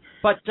just me.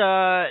 But,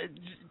 how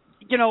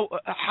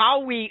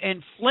we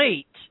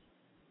inflate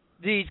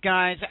these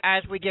guys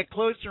as we get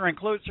closer and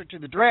closer to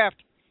the draft,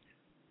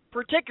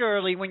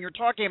 particularly when you're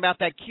talking about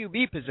that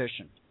QB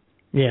position.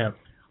 Yeah.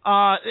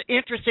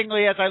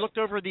 Interestingly, as I looked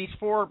over these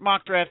 4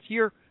 mock drafts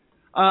here,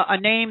 a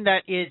name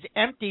that is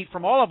empty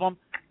from all of them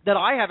that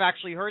I have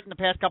actually heard in the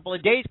past couple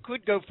of days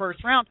could go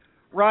first round,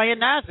 Ryan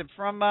Nassib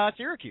from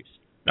Syracuse.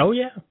 Oh,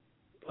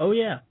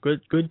 yeah.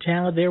 Good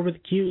talent there with the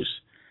Q's.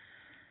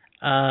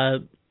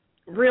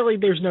 Really,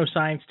 there's no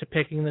science to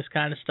picking this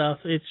kind of stuff.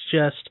 It's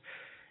just,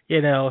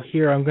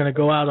 here I'm going to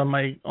go out on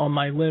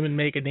my limb and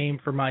make a name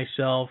for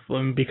myself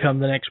and become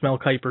the next Mel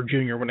Kiper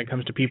Jr. when it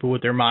comes to people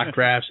with their mock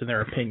drafts and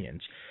their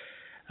opinions.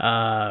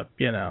 Yeah,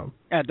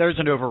 there's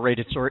an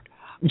overrated sort.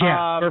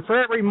 Yeah,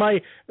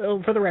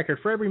 for the record,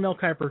 for every Mel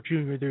Kiper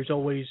Jr., there's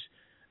always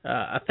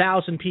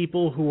 1,000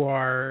 people who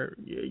are,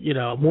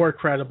 more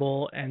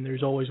credible, and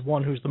there's always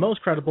one who's the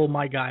most credible,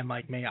 my guy,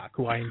 Mike Mayock,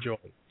 who I enjoy.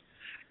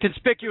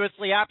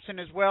 Conspicuously absent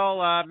as well,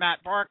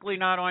 Matt Barkley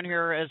not on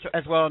here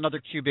as well, another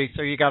QB,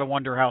 so you got to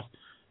wonder how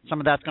some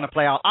of that's going to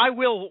play out. I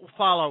will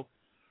follow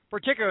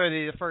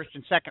particularly the first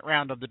and second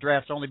round of the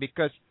drafts only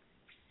because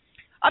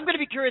I'm going to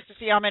be curious to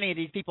see how many of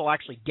these people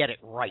actually get it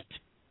right.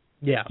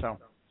 Yeah. So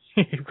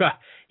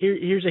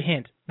here's a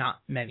hint,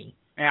 not many.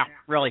 Yeah,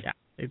 really. Yeah.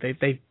 It's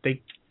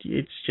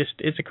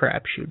a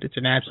crapshoot. It's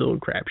an absolute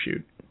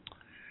crapshoot.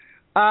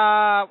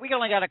 We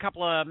only got a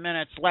couple of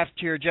minutes left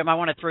here, Jim. I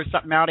want to throw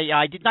something out at you.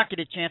 I did not get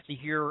a chance to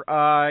hear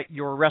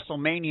your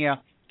WrestleMania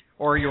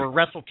or your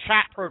Wrestle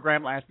Chat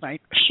program last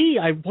night. Gee,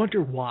 I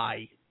wonder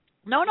why.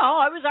 No,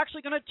 I was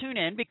actually going to tune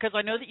in because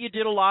I know that you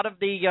did a lot of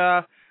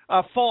the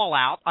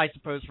fallout, I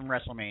suppose, from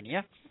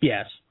WrestleMania.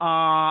 Yes.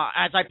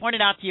 As I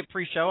pointed out to you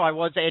pre-show, I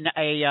was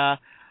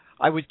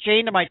I was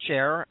chained to my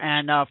chair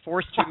and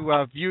forced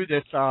to view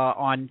this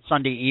on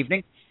Sunday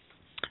evening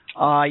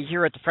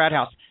here at the Frat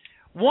House.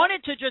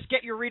 Wanted to just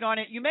get your read on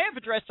it. You may have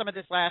addressed some of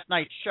this last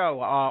night's show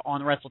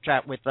on the Wrestle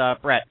Chat with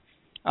Brett,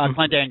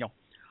 Glenn Daniel.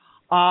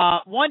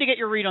 Wanted to get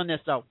your read on this,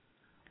 though.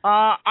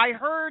 I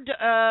heard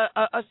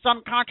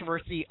some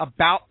controversy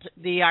about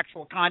the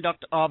actual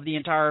conduct of the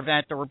entire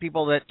event. There were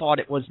people that thought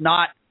it was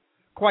not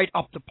quite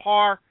up to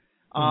par.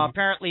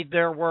 Apparently,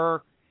 there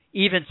were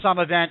even some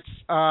events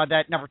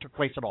that never took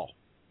place at all.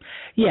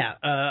 Yeah,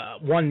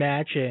 one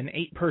match, an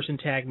 8-person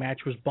tag match,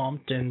 was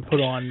bumped and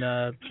put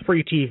on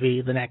free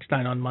TV the next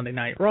night on Monday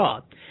Night Raw.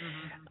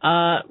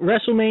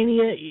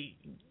 WrestleMania,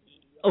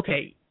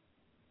 okay,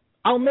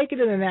 I'll make it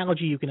an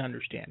analogy you can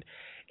understand.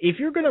 If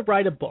you're going to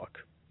write a book,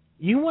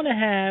 you want to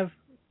have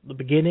the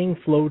beginning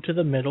flow to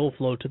the middle,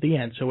 flow to the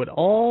end, so it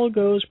all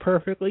goes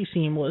perfectly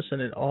seamless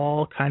and it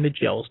all kind of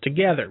gels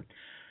together.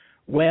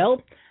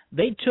 Well,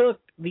 they took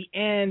the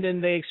end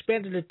and they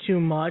expanded it too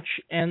much,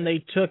 and they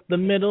took the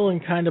middle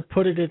and kind of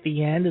put it at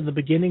the end, and the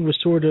beginning was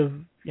sort of,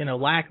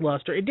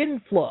 lackluster. It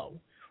didn't flow.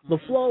 The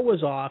flow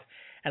was off,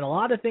 and a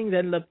lot of things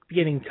ended up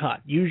getting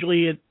cut.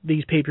 Usually at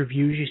these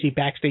pay-per-views, you see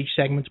backstage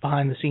segments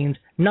behind the scenes.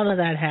 None of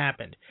that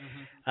happened.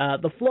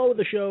 The flow of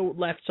the show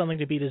left something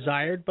to be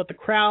desired, but the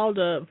crowd,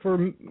 for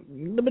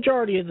the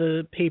majority of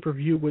the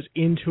pay-per-view, was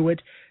into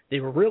it. They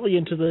were really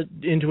into it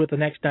the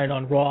next night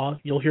on Raw.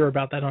 You'll hear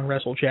about that on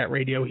Wrestle Chat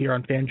Radio here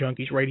on Fan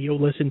Junkies Radio.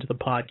 Listen to the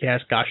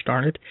podcast, gosh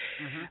darn it.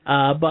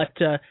 But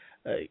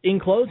in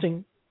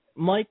closing,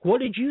 Mike,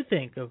 what did you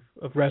think of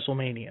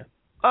WrestleMania?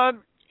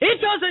 It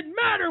doesn't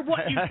matter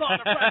what you thought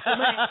of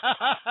WrestleMania.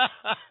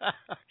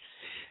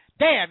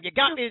 Damn, you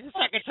got me the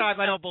second time.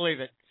 I don't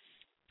believe it.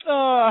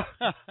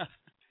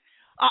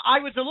 I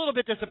was a little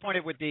bit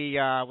disappointed with the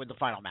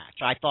final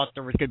match. I thought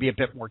there was going to be a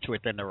bit more to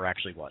it than there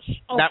actually was.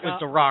 That was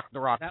the Rock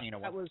Cena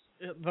one. That was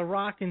the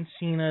Rock and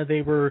Cena.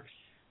 They were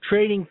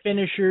trading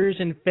finishers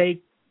and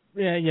fake,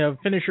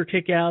 finisher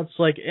kickouts.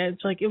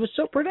 It was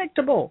so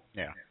predictable.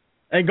 Yeah.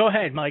 And go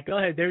ahead, Mike. Go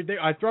ahead.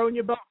 I'm throwing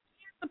you both.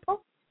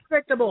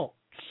 Predictable.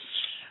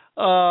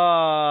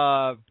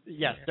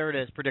 Yes, there it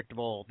is.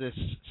 Predictable. This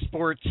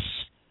sports.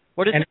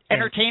 What is it?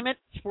 Entertainment?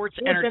 Sports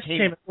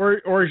entertainment.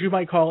 Or as you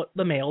might call it,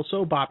 the male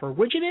soap opera,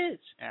 which it is.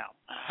 Yeah.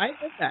 I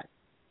get that.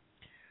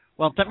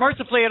 Well,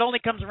 mercifully, it only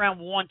comes around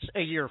once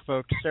a year,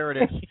 folks. There it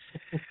is.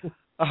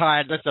 All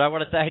right, listen, I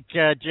want to thank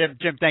Jim.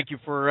 Jim, thank you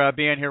for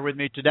being here with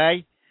me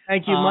today.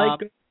 Thank you,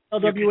 Mike.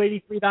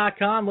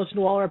 LW83.com. Listen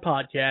to all our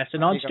podcasts.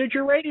 And on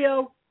Stitcher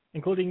Radio,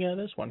 including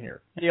this one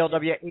here.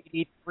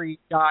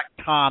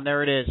 LW83.com.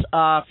 There it is.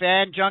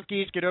 Fan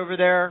Junkies, get over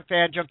there.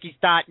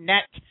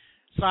 FanJunkies.net.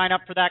 Sign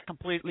up for that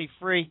completely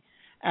free.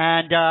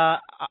 And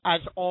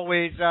as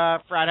always,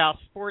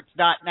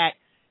 FratHouseSports.net.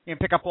 You can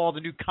pick up all the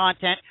new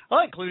content,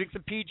 including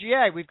some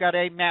PGA. We've got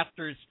a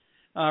Masters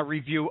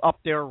review up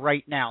there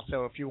right now.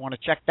 So if you want to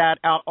check that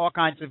out, all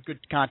kinds of good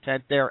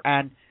content there,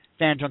 and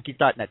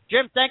FanJunkies.net.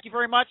 Jim, thank you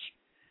very much.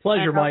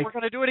 Pleasure, Mike. We're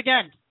going to do it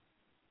again.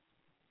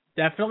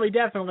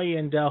 Definitely,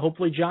 and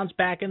hopefully John's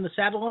back in the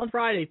saddle on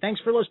Friday.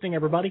 Thanks for listening,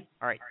 everybody.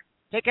 All right.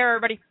 Take care,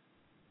 everybody.